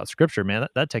runs throughout Scripture. Man,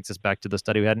 that takes us back to the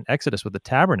study we had in Exodus with the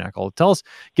tabernacle.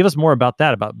 Give us more about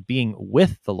that, about being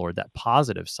with the Lord, that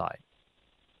positive side.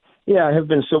 Yeah, I have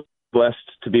been so blessed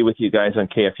to be with you guys on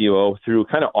KFUO through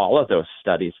kind of all of those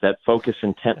studies that focus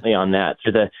intently on that,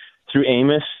 through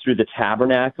Amos, through the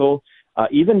tabernacle,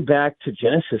 even back to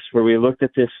Genesis, where we looked at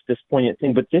this poignant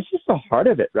thing. But this is the heart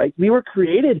of it, right? We were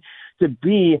created to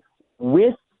be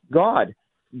with God.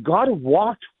 God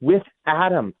walked with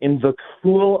Adam in the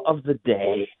cool of the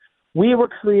day. We were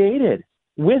created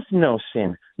with no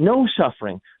sin, no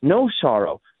suffering, no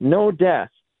sorrow, no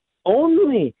death.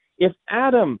 Only if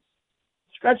Adam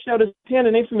stretched out his hand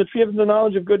and ate from the tree of the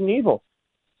knowledge of good and evil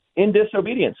in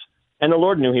disobedience. And the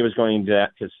Lord knew he was going to do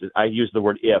that, because I use the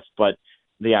word if, but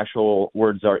the actual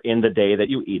words are in the day that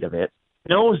you eat of it.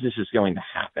 He knows this is going to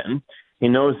happen. He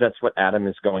knows that's what Adam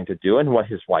is going to do and what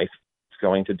his wife is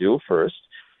going to do first.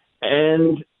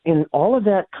 And in all of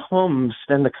that comes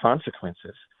then the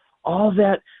consequences. All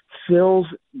that fills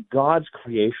God's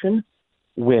creation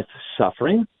with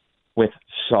suffering, with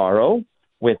sorrow,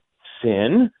 with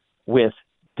sin, with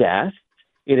death.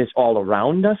 It is all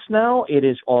around us now. It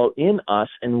is all in us,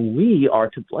 and we are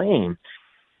to blame.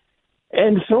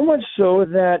 And so much so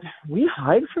that we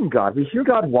hide from God. We hear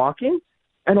God walking,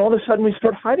 and all of a sudden we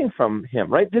start hiding from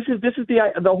him, right? This is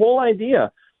the whole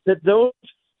idea that those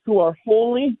who are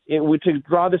holy, to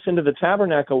draw this into the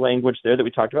tabernacle language there that we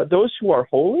talked about, those who are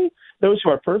holy, those who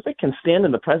are perfect, can stand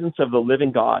in the presence of the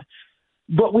living God.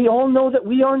 But we all know that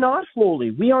we are not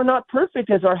holy. We are not perfect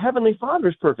as our Heavenly Father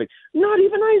is perfect. Not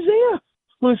even Isaiah,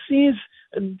 who sees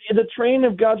the train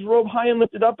of God's robe high and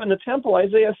lifted up in the temple.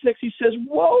 Isaiah 6, he says,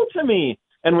 woe to me.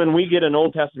 And when we get an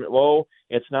Old Testament woe,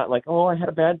 it's not like, oh, I had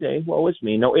a bad day, woe is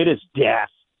me. No, it is death.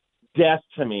 Death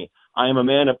to me. I am a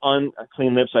man of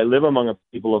unclean lips. I live among a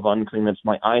people of unclean lips.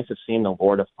 My eyes have seen the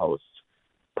Lord of hosts.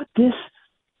 But this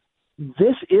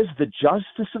is the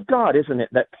justice of God, isn't it,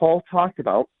 that Paul talked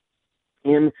about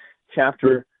in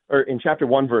chapter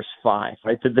 1, verse 5,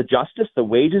 right? The justice, the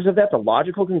wages of that, the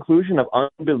logical conclusion of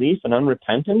unbelief and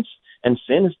unrepentance and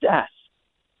sin is death.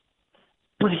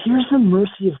 But here's the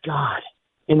mercy of God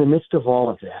in the midst of all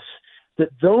of this, that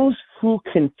those who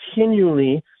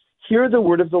continually hear the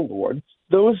word of the Lord,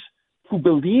 those who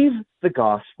believe the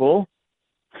gospel,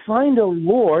 find a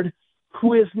Lord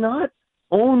who is not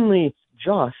only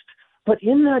just, but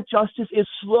in that justice is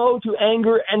slow to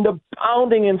anger and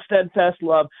abounding in steadfast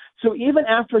love. So even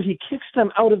after he kicks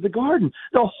them out of the garden,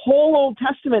 the whole Old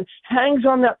Testament hangs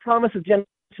on that promise of Genesis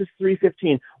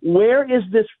 3:15. Where is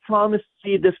this promised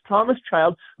seed, this promised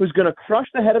child who's going to crush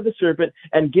the head of the serpent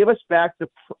and give us back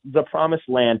the promised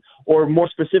land? Or more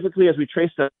specifically, as we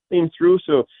trace the theme through,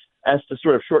 so as to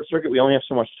sort of short circuit, we only have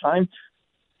so much time,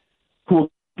 who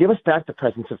will give us back the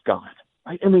presence of God.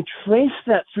 Right? And we trace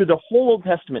that through the whole Old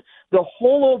Testament. The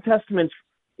whole Old Testament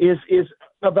is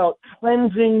about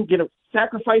cleansing,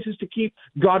 sacrifices to keep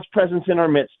God's presence in our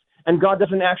midst. And God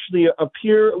doesn't actually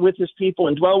appear with his people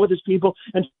and dwell with his people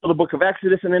until the book of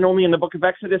Exodus, and then only in the book of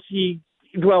Exodus he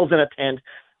dwells in a tent.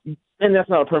 And that's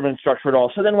not a permanent structure at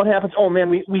all. So then what happens? Oh man,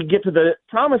 we get to the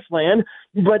promised land,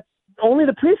 but only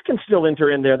the priest can still enter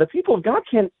in there. The people of God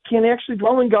can't actually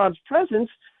dwell in God's presence.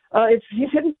 He's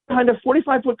hidden behind a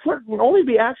 45-foot curtain, and only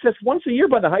be accessed once a year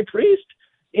by the high priest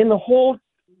in the whole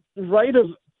rite of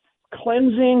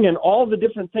cleansing and all the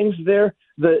different things there,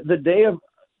 the Day of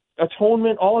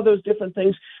Atonement, all of those different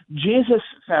things. Jesus,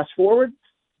 fast forward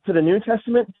to the New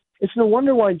Testament, it's no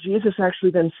wonder why Jesus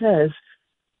actually then says,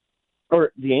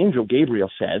 or the angel Gabriel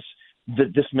says,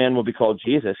 that this man will be called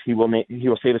Jesus. He will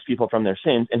save his people from their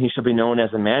sins, and he shall be known as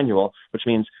Emmanuel, which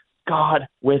means God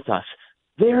with us.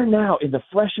 There now, in the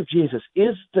flesh of Jesus,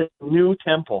 is the new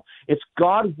temple. It's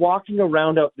God walking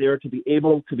around out there to be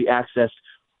able to be accessed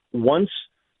once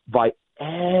by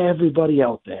everybody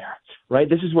out there, right?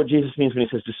 This is what Jesus means when he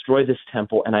says, destroy this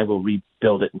temple and I will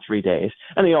rebuild it in 3 days.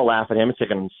 And they all laugh at him. It's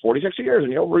taken 46 years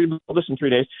and you'll rebuild this in 3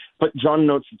 days. But John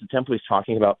notes that the temple he's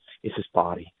talking about is his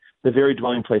body, the very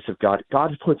dwelling place of God.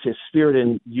 God puts his spirit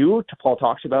in you. Paul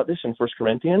talks about this in 1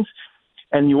 Corinthians.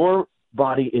 And your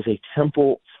body is a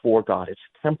temple for God. It's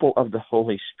a temple of the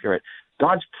Holy Spirit.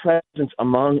 God's presence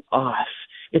among us.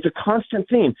 It's a constant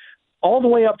theme all the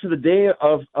way up to the day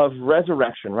of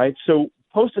resurrection, right? So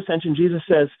post-ascension, Jesus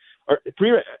says,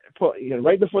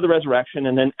 right before the resurrection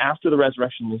and then after the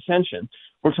resurrection and ascension,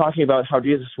 we're talking about how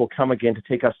Jesus will come again to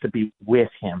take us to be with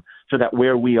him so that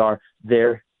where we are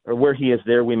there, or where he is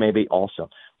there, we may be also.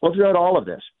 Well, throughout all of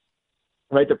this,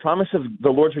 right, the promise of the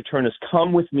Lord's return is,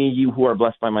 come with me, you who are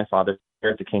blessed by my Father,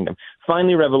 inherit the kingdom.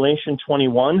 Finally, Revelation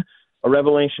 21, or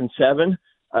Revelation 7,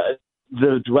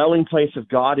 the dwelling place of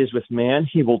God is with man.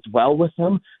 He will dwell with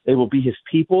them. They will be his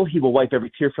people. He will wipe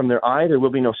every tear from their eye. There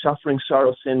will be no suffering,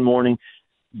 sorrow, sin, mourning,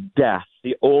 death.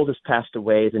 The old has passed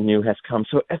away. The new has come.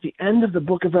 So at the end of the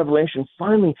book of Revelation,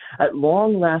 finally, at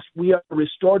long last, we are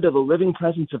restored to the living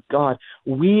presence of God.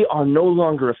 We are no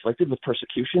longer afflicted with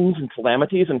persecutions and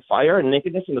calamities and fire and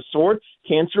nakedness and the sword,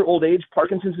 cancer, old age,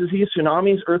 Parkinson's disease,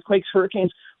 tsunamis, earthquakes,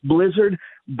 hurricanes, blizzard,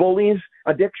 bullies,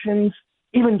 addictions,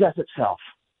 even death itself.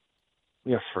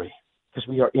 We are free because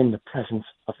we are in the presence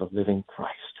of the living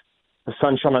Christ. The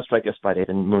sun shall not strike us by day,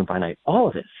 and moon by night. All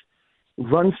of this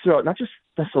runs throughout not just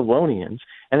Thessalonians,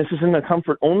 and this isn't a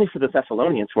comfort only for the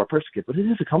Thessalonians who are persecuted, but it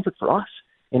is a comfort for us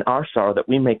in our sorrow that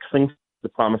we may cling the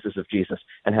promises of Jesus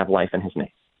and have life in his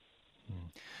name.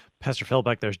 Pastor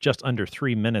Philbeck, there's just under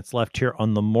 3 minutes left here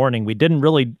on the morning. We didn't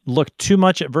really look too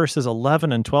much at verses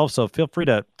 11 and 12, so feel free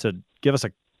to give us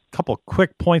a couple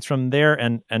quick points from there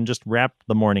and just wrap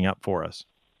the morning up for us.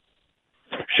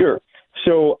 Sure.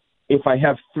 So if I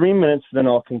have 3 minutes, then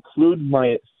I'll conclude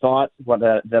my thought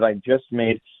that I just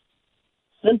made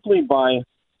simply by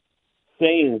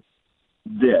saying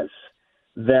this,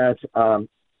 that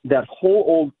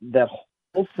whole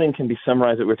thing can be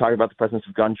summarized that we're talking about the presence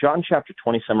of God. John chapter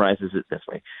 20 summarizes it this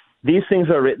way. These things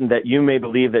are written that you may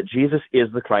believe that Jesus is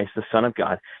the Christ, the Son of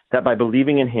God, that by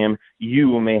believing in him,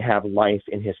 you may have life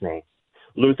in his name.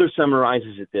 Luther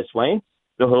summarizes it this way,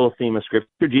 the whole theme of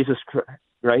Scripture, Jesus Christ,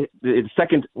 right?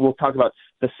 We'll talk about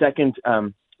the second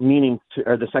meaning,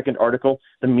 or the second article,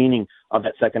 the meaning of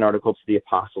that second article to the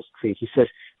Apostles' Creed. He says,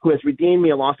 who has redeemed me,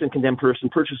 a lost and condemned person,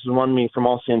 purchased and won me from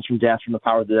all sins, from death, from the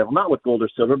power of the devil, not with gold or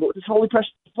silver, but with his holy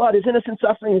precious blood, his innocent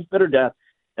suffering, his bitter death,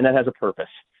 and that has a purpose,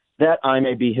 that I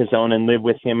may be his own and live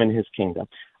with him in his kingdom.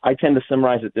 I tend to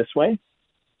summarize it this way.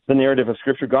 The narrative of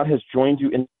Scripture, God has joined you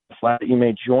in the flesh, that you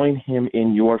may join him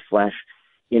in your flesh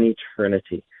in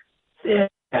eternity. This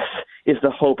is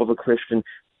the hope of a Christian.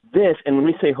 This, and when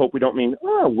we say hope, we don't mean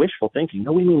wishful thinking.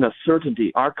 No, we mean the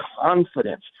certainty, our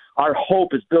confidence. Our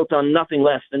hope is built on nothing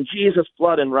less than Jesus'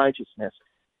 blood and righteousness.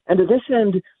 And to this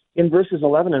end, in verses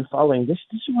 11 and following, this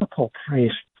is what Paul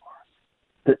prays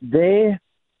for. That they,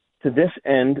 to this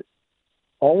end,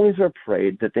 always are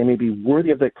prayed that they may be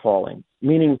worthy of that calling,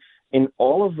 meaning in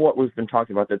all of what we've been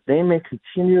talking about, that they may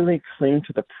continually cling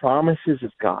to the promises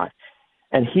of God.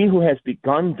 And he who has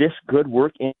begun this good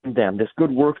work in them, this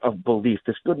good work of belief,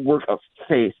 this good work of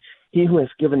faith, he who has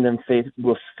given them faith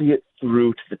will see it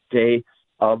through to the day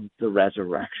of the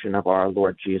resurrection of our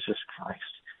Lord Jesus Christ,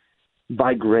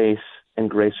 by grace and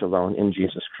grace alone in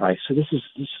Jesus Christ. So this is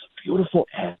a beautiful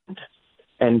end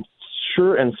and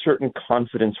sure and certain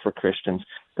confidence for Christians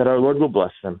that our Lord will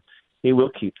bless them. He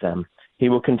will keep them. He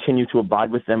will continue to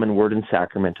abide with them in word and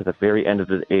sacrament to the very end of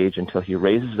the age until he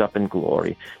raises up in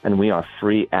glory, and we are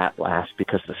free at last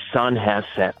because the Son has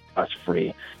set us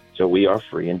free. So we are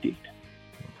free indeed.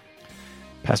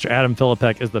 Pastor Adam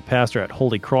Philippek is the pastor at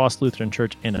Holy Cross Lutheran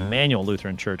Church and Emmanuel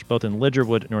Lutheran Church, both in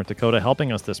Lidgerwood, North Dakota,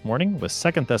 helping us this morning with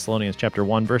 2 Thessalonians chapter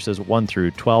 1, verses 1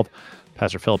 through 12.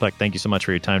 Pastor Philippek, thank you so much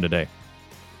for your time today.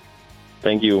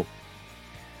 Thank you.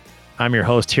 I'm your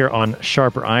host here on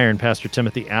Sharper Iron, Pastor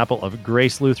Timothy Apple of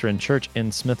Grace Lutheran Church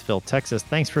in Smithville, Texas.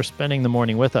 Thanks for spending the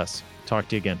morning with us. Talk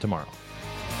to you again tomorrow.